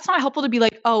like, that's not helpful to be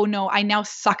like, oh no, I now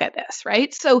suck at this,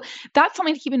 right? So that's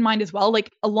something to keep in mind as well.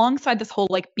 Like, alongside this whole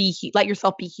like let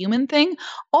yourself be human thing,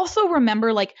 also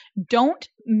remember, like, don't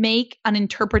make an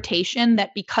interpretation that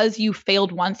because you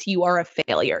failed once, you are a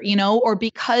failure, or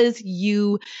because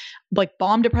you like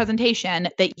bombed a presentation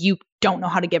that you don't know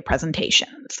how to give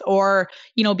presentations, or,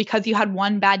 because you had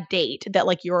one bad date that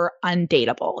like you're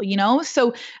undateable,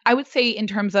 So I would say, in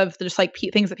terms of just like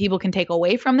things that people can take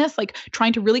away from this, like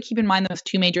trying to really keep in mind those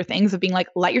two major things of being like,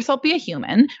 let yourself be a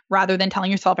human, rather than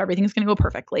telling yourself everything's going to go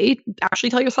perfectly. Actually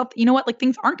tell yourself, like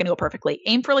things aren't going to go perfectly.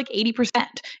 Aim for like 80%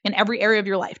 in every area of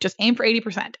your life. Just aim for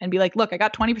 80% and be like, look, I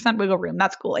got 20% wiggle room.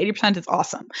 That's cool. 80% is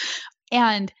awesome.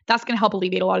 And that's going to help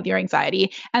alleviate a lot of your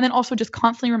anxiety. And then also just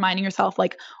constantly reminding yourself,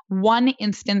 like, one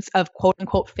instance of quote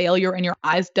unquote failure in your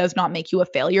eyes does not make you a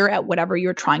failure at whatever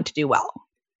you're trying to do well.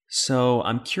 So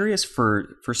I'm curious,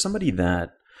 for somebody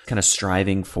that kind of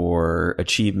striving for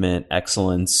achievement,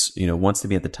 excellence, wants to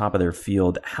be at the top of their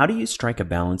field, how do you strike a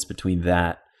balance between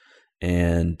that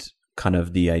and kind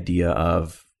of the idea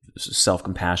of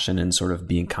self-compassion and sort of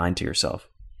being kind to yourself?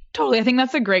 Totally. I think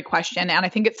that's a great question. And I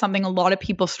think it's something a lot of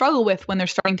people struggle with when they're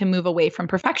starting to move away from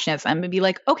perfectionism and be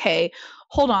like, okay,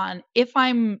 hold on. If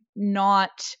I'm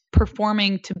not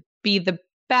performing to be the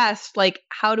best, like,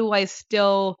 how do I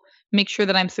still make sure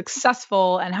that I'm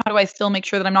successful? And how do I still make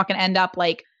sure that I'm not going to end up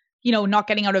like, not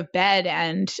getting out of bed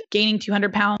and gaining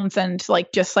 200 pounds and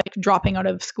like just like dropping out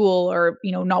of school, or,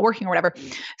 not working or whatever.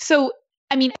 So,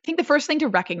 I think the first thing to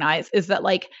recognize is that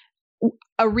like,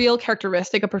 a real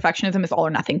characteristic of perfectionism is all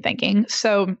or nothing thinking.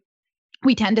 So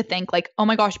we tend to think like, oh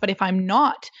my gosh, but if I'm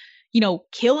not,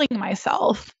 killing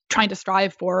myself trying to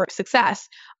strive for success,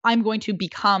 I'm going to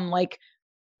become like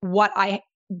what I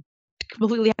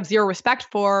completely have zero respect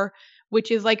for,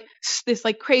 which is like this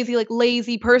like crazy, like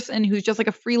lazy person who's just like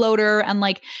a freeloader and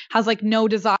like has like no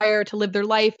desire to live their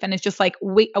life and is just like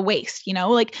a waste,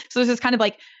 like, so there's this kind of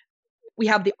like, we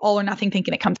have the all or nothing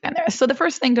thinking that comes in there. So the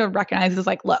first thing to recognize is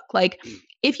like, look, like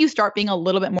if you start being a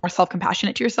little bit more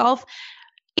self-compassionate to yourself,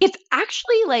 it's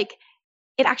actually like,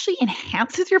 it actually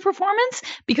enhances your performance,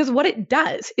 because what it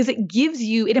does is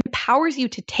it empowers you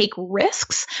to take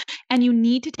risks, and you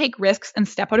need to take risks and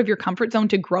step out of your comfort zone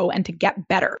to grow and to get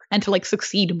better and to like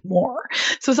succeed more.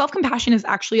 So self-compassion is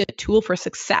actually a tool for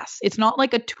success. It's not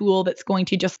like a tool that's going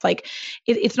to just like,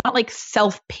 it's not like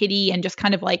self-pity and just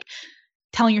kind of like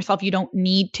telling yourself you don't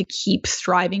need to keep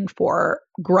striving for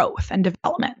growth and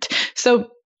development. So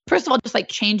first of all, just like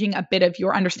changing a bit of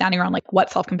your understanding around like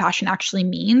what self-compassion actually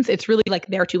means. It's really like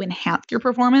there to enhance your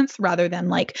performance rather than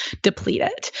like deplete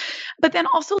it. But then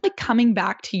also like coming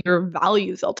back to your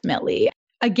values ultimately.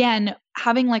 Again,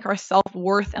 having like our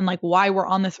self-worth and like why we're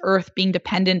on this earth being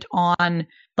dependent on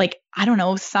like, I don't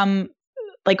know, some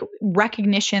like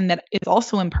recognition that is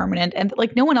also impermanent and that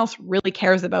like no one else really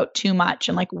cares about too much.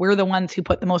 And like, we're the ones who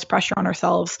put the most pressure on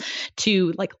ourselves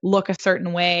to like look a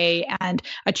certain way and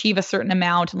achieve a certain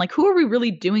amount. And like, who are we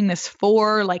really doing this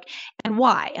for? Like, and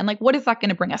why? And like, what is that going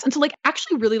to bring us? And so like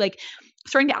actually really like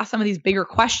starting to ask some of these bigger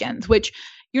questions, which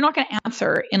you're not going to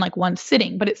answer in like one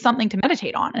sitting, but it's something to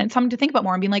meditate on. And it's something to think about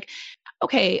more and being like,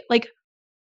 okay, like,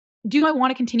 do I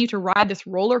want to continue to ride this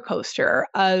roller coaster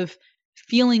of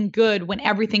feeling good when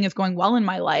everything is going well in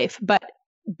my life, but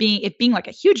being like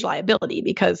a huge liability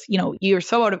because, you're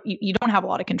so you don't have a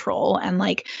lot of control and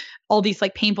like all these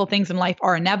like painful things in life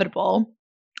are inevitable?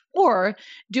 Or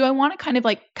do I want to kind of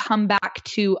like come back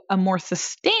to a more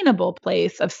sustainable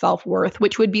place of self-worth,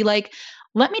 which would be like,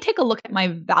 let me take a look at my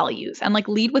values and like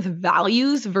lead with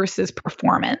values versus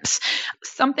performance.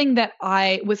 Something that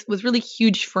was really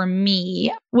huge for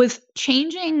me was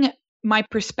changing my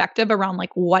perspective around like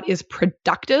what is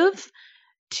productive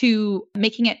to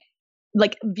making it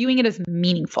like viewing it as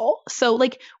meaningful. So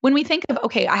like when we think of,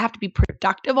 okay, I have to be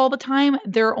productive all the time,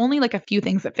 there are only like a few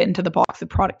things that fit into the box of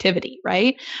productivity,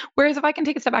 right? Whereas if I can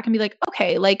take a step back and be like,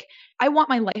 okay, like I want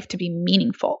my life to be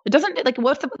meaningful. It doesn't like,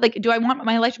 what's the, like, do I want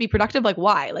my life to be productive? Like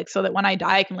why? Like so that when I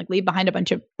die, I can like leave behind a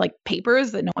bunch of like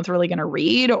papers that no one's really going to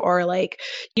read, or like,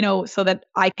 you know, so that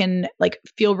I can like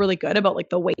feel really good about like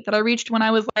the weight that I reached when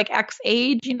I was like X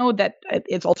age, you know, that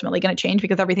it's ultimately going to change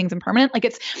because everything's impermanent. Like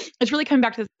it's really coming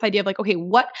back to this idea of like, okay,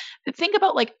 think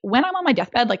about like when I'm on my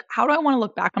deathbed, like how do I want to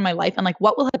look back on my life and like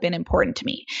what will have been important to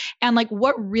me? And like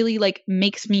what really like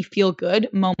makes me feel good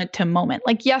moment to moment?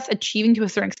 Like, yes, achieving to a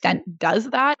certain extent does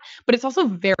that, but it's also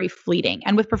very fleeting.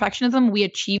 And with perfectionism, we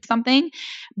achieve something,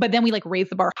 but then we like raise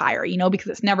the bar higher, you know, because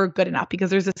it's never good enough, because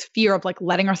there's this fear of like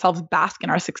letting ourselves bask in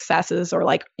our successes or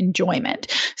like enjoyment.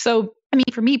 So, I mean,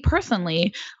 for me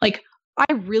personally, like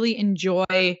I really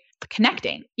enjoy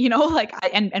connecting, you know, like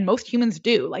and most humans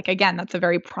do. Like, again, that's a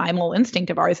very primal instinct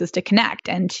of ours, is to connect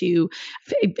and to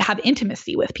have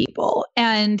intimacy with people.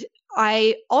 And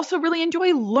I also really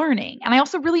enjoy learning, and I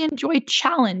also really enjoy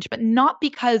challenge, but not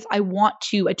because I want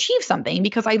to achieve something,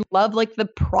 because I love like the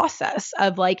process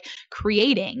of like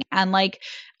creating, and like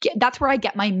that's where I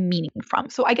get my meaning from.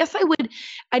 So I guess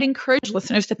I'd encourage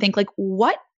listeners to think like,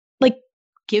 what like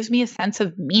gives me a sense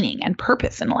of meaning and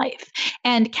purpose in life?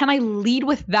 And can I lead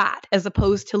with that as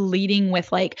opposed to leading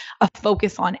with like a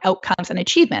focus on outcomes and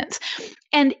achievements?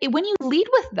 And when you lead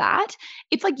with that,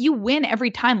 it's like you win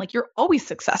every time. Like you're always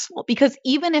successful, because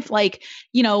even if like,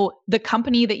 you know, the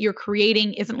company that you're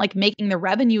creating isn't like making the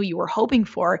revenue you were hoping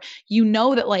for, you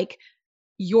know that like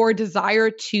your desire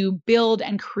to build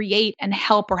and create and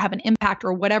help or have an impact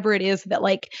or whatever it is that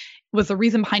like was the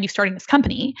reason behind you starting this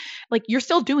company, like you're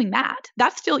still doing that.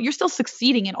 You're still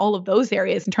succeeding in all of those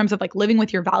areas in terms of like living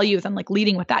with your values and like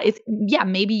leading with that. It's, yeah,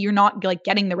 maybe you're not like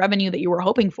getting the revenue that you were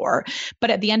hoping for, but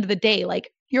at the end of the day,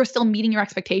 like you're still meeting your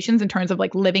expectations in terms of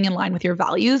like living in line with your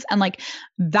values. And like,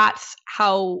 that's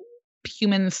how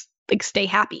humans like stay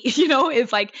happy, you know,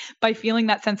 is like by feeling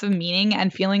that sense of meaning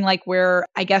and feeling like we're,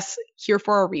 I guess, here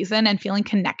for a reason and feeling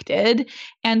connected.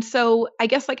 And so I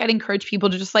guess like I'd encourage people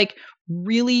to just like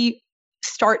really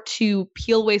start to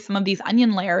peel away some of these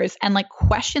onion layers and like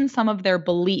question some of their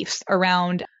beliefs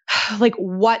around like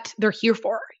what they're here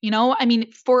for. You know, I mean,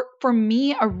 for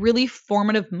me, a really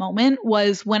formative moment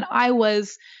was when I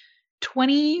was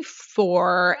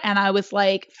 24 and I was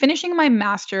like finishing my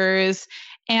master's,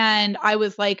 and I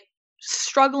was like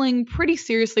struggling pretty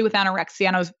seriously with anorexia,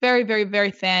 and I was very, very, very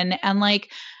thin. And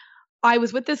like, I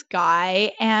was with this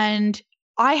guy, and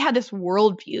I had this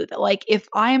worldview that like, if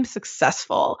I am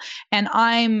successful and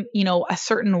I'm, you know, a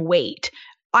certain weight,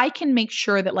 I can make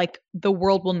sure that like the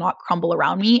world will not crumble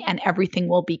around me and everything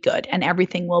will be good and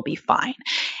everything will be fine.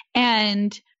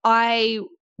 And I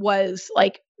was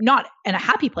like not in a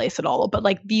happy place at all, but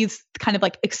like these kind of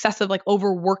like excessive, like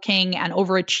overworking and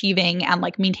overachieving and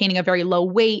like maintaining a very low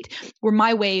weight were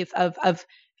my ways of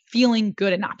feeling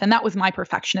good enough. And that was my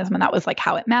perfectionism. And that was like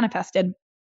how it manifested.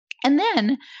 And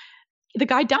then the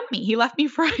guy dumped me. He left me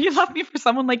for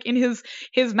someone like in his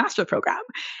master program.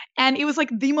 And it was like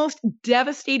the most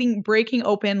devastating breaking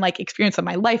open like experience of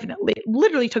my life. And it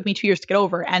literally took me 2 years to get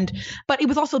over. But it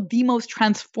was also the most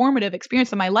transformative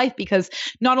experience of my life, because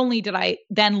not only did I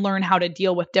then learn how to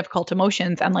deal with difficult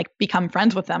emotions and like become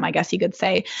friends with them, I guess you could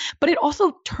say, but it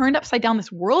also turned upside down this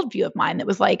worldview of mine that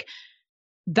was like,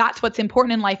 that's what's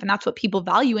important in life, and that's what people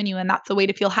value in you, and that's the way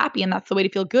to feel happy, and that's the way to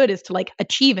feel good, is to like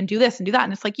achieve and do this and do that.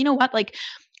 And it's like, you know what, like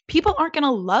people aren't going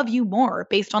to love you more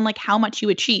based on like how much you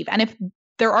achieve. And if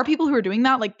there are people who are doing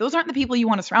that, like those aren't the people you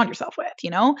want to surround yourself with, you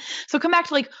know? So come back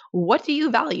to like, what do you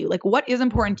value? Like what is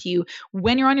important to you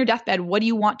when you're on your deathbed? What do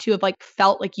you want to have like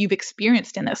felt like you've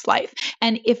experienced in this life?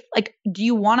 And if like, do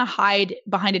you want to hide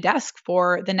behind a desk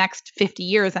for the next 50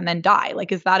 years and then die?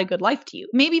 Like, is that a good life to you?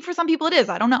 Maybe for some people it is,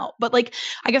 I don't know. But like,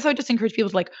 I guess I would just encourage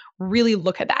people to like really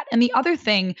look at that. And the other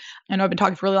thing, I know I've been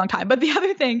talking for a really long time, but the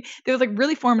other thing that was like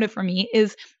really formative for me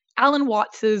is Alan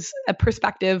Watts's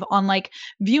perspective on like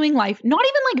viewing life, not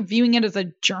even like viewing it as a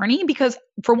journey, because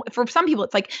for some people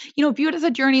it's like, you know, view it as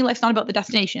a journey. Life's not about the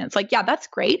destination. It's like, yeah, that's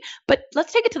great, but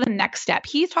let's take it to the next step.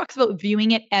 He talks about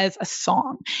viewing it as a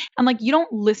song, and like you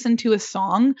don't listen to a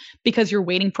song because you're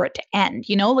waiting for it to end.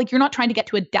 You know, like you're not trying to get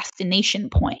to a destination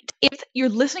point. You're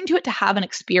listening to it to have an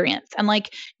experience, and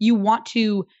like you want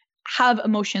to have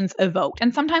emotions evoked.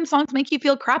 And sometimes songs make you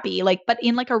feel crappy, like, but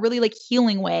in like a really like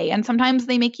healing way. And sometimes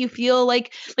they make you feel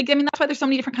like, I mean, that's why there's so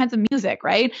many different kinds of music,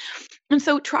 right? And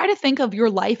so try to think of your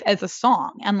life as a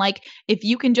song. And like, if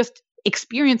you can just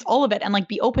experience all of it and like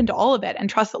be open to all of it and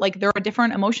trust that like there are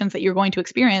different emotions that you're going to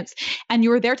experience and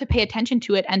you're there to pay attention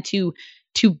to it and to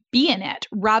be in it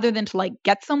rather than to like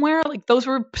get somewhere. Like those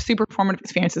were super formative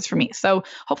experiences for me. So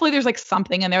hopefully there's like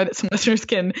something in there that some listeners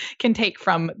can take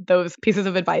from those pieces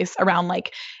of advice around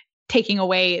like taking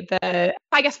away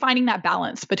I guess finding that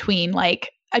balance between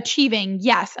like achieving,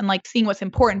 yes, and like seeing what's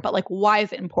important, but like why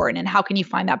is it important and how can you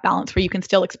find that balance where you can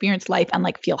still experience life and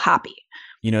like feel happy?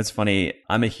 You know, it's funny.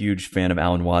 I'm a huge fan of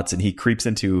Alan Watts, and he creeps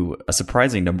into a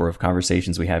surprising number of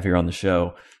conversations we have here on the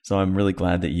show. So I'm really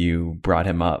glad that you brought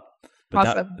him up. But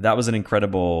awesome. that was an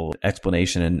incredible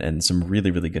explanation and some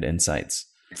really, really good insights.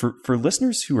 For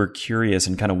listeners who are curious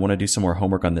and kind of want to do some more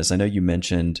homework on this, I know you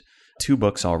mentioned 2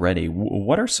 books already.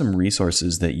 What are some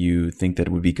resources that you think that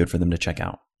would be good for them to check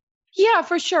out? Yeah,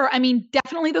 for sure. I mean,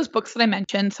 definitely those books that I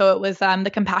mentioned. So it was The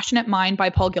Compassionate Mind by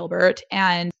Paul Gilbert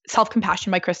and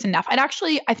Self-Compassion by Kristen Neff.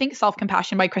 I think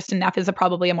Self-Compassion by Kristen Neff is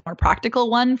probably a more practical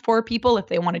one for people if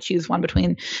they want to choose one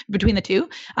between the two.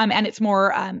 And it's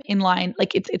more in line,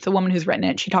 like it's a woman who's written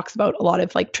it. She talks about a lot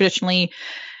of like traditionally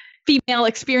female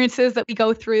experiences that we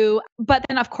go through. But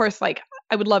then of course, like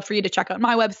I would love for you to check out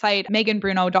my website.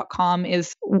 meganbruneau.com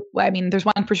there's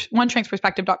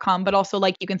oneshrinksperspective.com, but also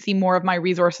like you can see more of my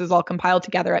resources all compiled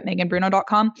together at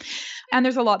meganbruneau.com. And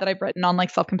there's a lot that I've written on like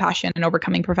self-compassion and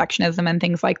overcoming perfectionism and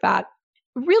things like that.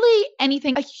 Really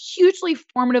anything. A hugely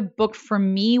formative book for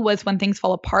me was When Things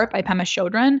Fall Apart by Pema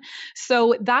Chodron.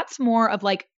 So that's more of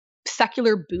like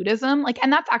secular Buddhism, like,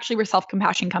 and that's actually where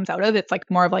self-compassion comes out of. It's like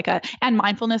more of like and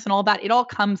mindfulness and all that. It all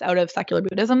comes out of secular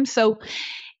Buddhism. So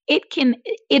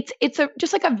it's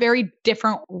just like a very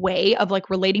different way of like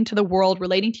relating to the world,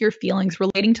 relating to your feelings,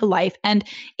 relating to life. And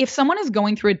if someone is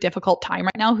going through a difficult time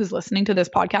right now who's listening to this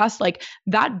podcast, like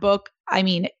that book, I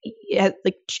mean, it has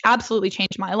like absolutely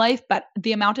changed my life, but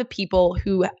the amount of people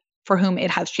for whom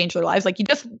it has changed their lives, like you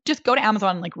just go to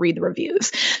Amazon and like read the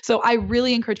reviews. So I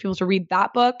really encourage people to read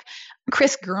that book.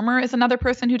 Chris Germer is another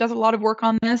person who does a lot of work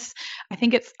on this.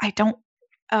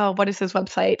 What is his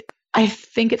website? I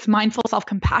think it's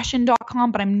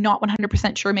mindfulselfcompassion.com, but I'm not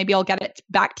 100% sure. Maybe I'll get it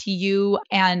back to you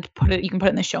and you can put it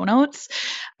in the show notes.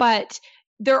 But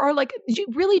there are like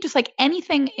really just like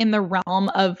anything in the realm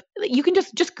of, you can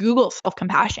just Google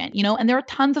self-compassion, you know, and there are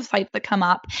tons of sites that come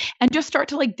up and just start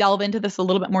to like delve into this a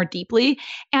little bit more deeply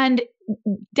and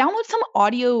download some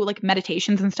audio like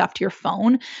meditations and stuff to your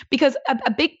phone, because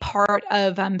a big part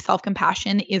of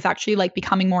self-compassion is actually like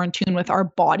becoming more in tune with our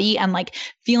body and like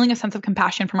feeling a sense of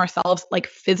compassion from ourselves like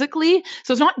physically.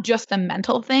 So it's not just a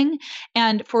mental thing.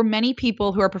 And for many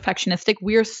people who are perfectionistic,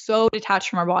 we are so detached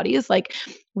from our bodies. Like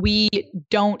we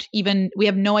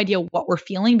have no idea what we're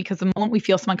feeling, because the moment we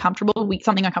feel something uncomfortable, we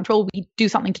do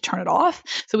something to turn it off.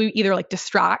 So we either like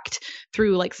distract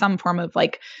through like some form of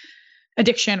like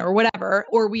addiction or whatever,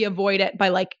 or we avoid it by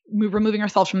like removing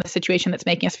ourselves from the situation that's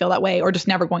making us feel that way, or just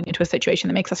never going into a situation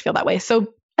that makes us feel that way.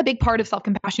 So a big part of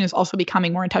self-compassion is also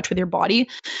becoming more in touch with your body.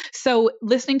 So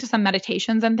listening to some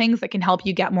meditations and things that can help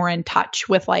you get more in touch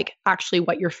with like actually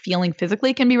what you're feeling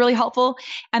physically can be really helpful.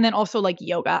 And then also like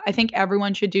yoga. I think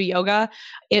everyone should do yoga.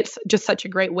 It's just such a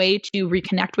great way to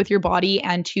reconnect with your body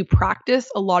and to practice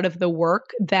a lot of the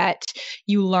work that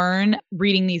you learn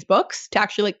reading these books to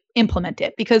actually like implement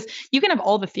it, because you can have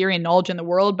all the theory and knowledge in the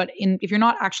world, but if you're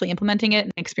not actually implementing it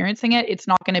and experiencing it, it's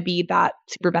not going to be that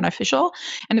super beneficial,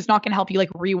 and it's not going to help you like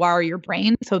rewire your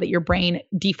brain so that your brain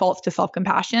defaults to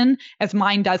self-compassion, as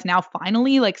mine does now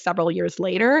finally, like several years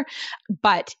later.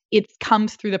 But it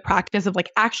comes through the practice of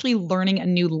like actually learning a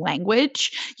new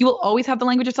language. You will always have the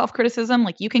language of self-criticism.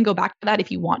 Like you can go back to that if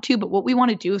you want to, but what we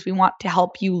want to do is we want to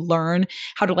help you learn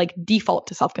how to like default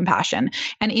to self-compassion.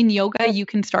 And in yoga, you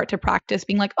can start to practice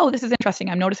being like, oh, this is interesting.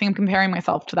 I'm noticing I'm comparing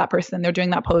myself to that person. They're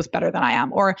doing that pose better than I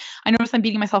am. Or I notice I'm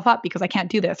beating myself up because I can't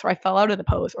do this, or I fell out of the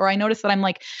pose, or I notice that I'm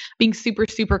like being super,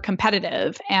 super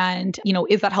competitive. And, you know,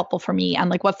 is that helpful for me? And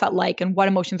like, what's that like? And what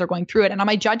emotions are going through it? And am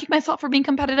I judging myself for being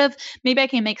competitive? Maybe I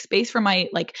can make space for my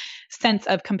like sense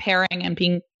of comparing and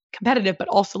being competitive, but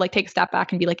also like take a step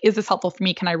back and be like, is this helpful for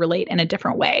me? Can I relate in a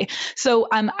different way? So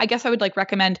I guess I would like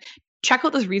recommend check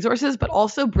out those resources, but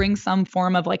also bring some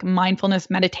form of like mindfulness,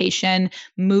 meditation,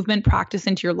 movement practice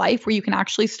into your life where you can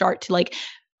actually start to like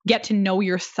get to know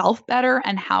yourself better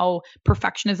and how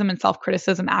perfectionism and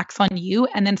self-criticism acts on you,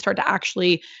 and then start to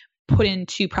actually put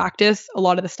into practice a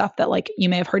lot of the stuff that like you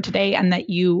may have heard today and that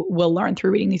you will learn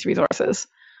through reading these resources.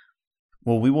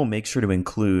 Well, we will make sure to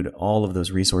include all of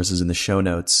those resources in the show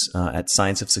notes at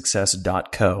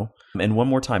scienceofsuccess.co. And one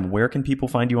more time, where can people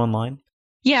find you online?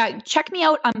 Yeah, check me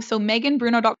out. So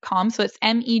meganbruneau.com. So it's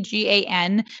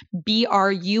MEGANBRUNEAU.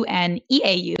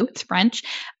 It's French.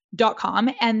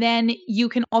 And then you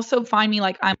can also find me,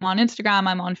 like, I'm on Instagram,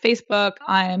 I'm on Facebook,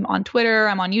 I'm on Twitter,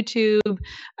 I'm on YouTube.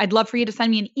 I'd love for you to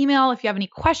send me an email if you have any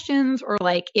questions, or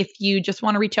like if you just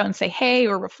want to reach out and say hey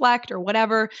or reflect or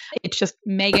whatever. It's just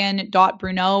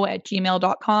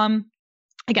megan.bruneau@gmail.com.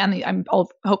 Again,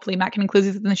 hopefully Matt can include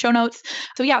these in the show notes.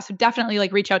 So yeah, so definitely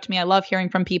like reach out to me. I love hearing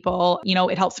from people.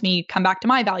 It helps me come back to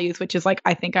my values, which is like,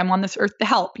 I think I'm on this earth to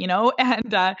help,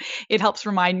 and it helps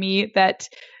remind me that,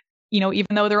 even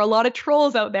though there are a lot of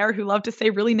trolls out there who love to say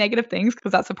really negative things,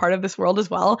 because that's a part of this world as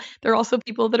well, there are also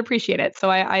people that appreciate it. So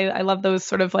I love those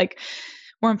sort of like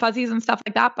warm fuzzies and stuff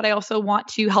like that. But I also want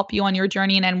to help you on your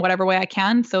journey in whatever way I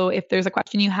can. So if there's a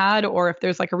question you had, or if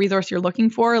there's like a resource you're looking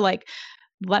for, like,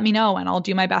 let me know and I'll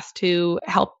do my best to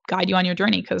help guide you on your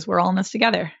journey, because we're all in this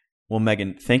together. Well,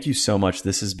 Megan, thank you so much.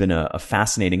 This has been a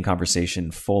fascinating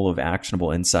conversation full of actionable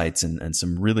insights and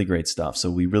some really great stuff. So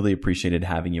we really appreciated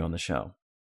having you on the show.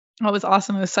 Oh, it was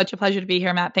awesome. It was such a pleasure to be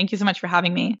here, Matt. Thank you so much for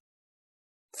having me.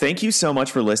 Thank you so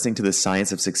much for listening to The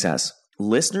Science of Success.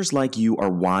 Listeners like you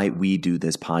are why we do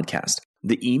this podcast.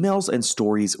 The emails and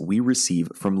stories we receive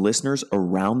from listeners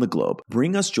around the globe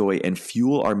bring us joy and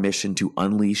fuel our mission to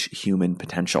unleash human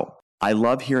potential. I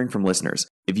love hearing from listeners.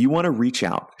 If you want to reach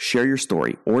out, share your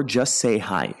story, or just say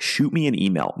hi, shoot me an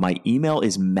email. My email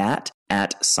is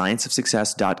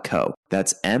matt@scienceofsuccess.co.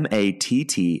 That's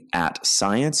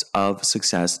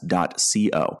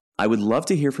matt@scienceofsuccess.co. I would love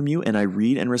to hear from you, and I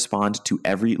read and respond to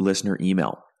every listener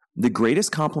email. The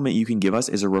greatest compliment you can give us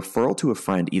is a referral to a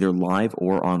friend, either live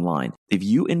or online. If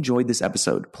you enjoyed this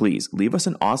episode, please leave us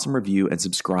an awesome review and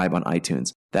subscribe on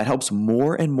iTunes. That helps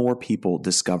more and more people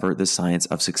discover the science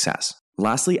of success.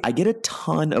 Lastly, I get a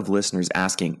ton of listeners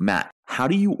asking, Matt, how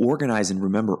do you organize and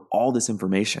remember all this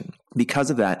information? Because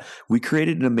of that, we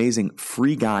created an amazing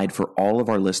free guide for all of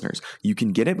our listeners. You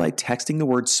can get it by texting the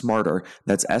word SMARTER,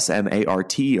 that's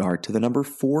SMARTER, to the number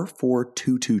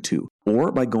 44222,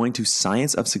 or by going to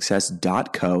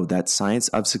scienceofsuccess.co, that's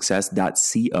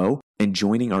scienceofsuccess.co, and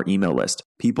joining our email list.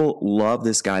 People love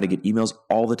this guide. I get emails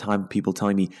all the time, people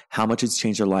telling me how much it's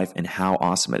changed their life and how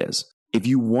awesome it is. If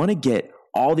you want to get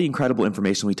all the incredible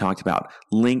information we talked about,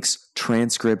 links,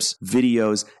 transcripts,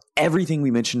 videos, everything we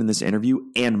mentioned in this interview,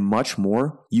 and much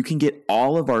more, you can get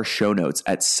all of our show notes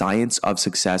at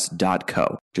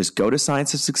scienceofsuccess.co. Just go to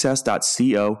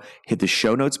scienceofsuccess.co, hit the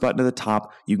show notes button at the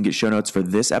top. You can get show notes for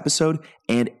this episode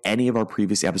and any of our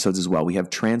previous episodes as well. We have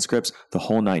transcripts, the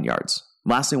whole 9 yards.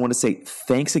 Lastly, I want to say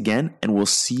thanks again, and we'll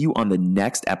see you on the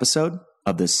next episode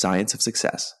of The Science of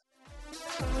Success.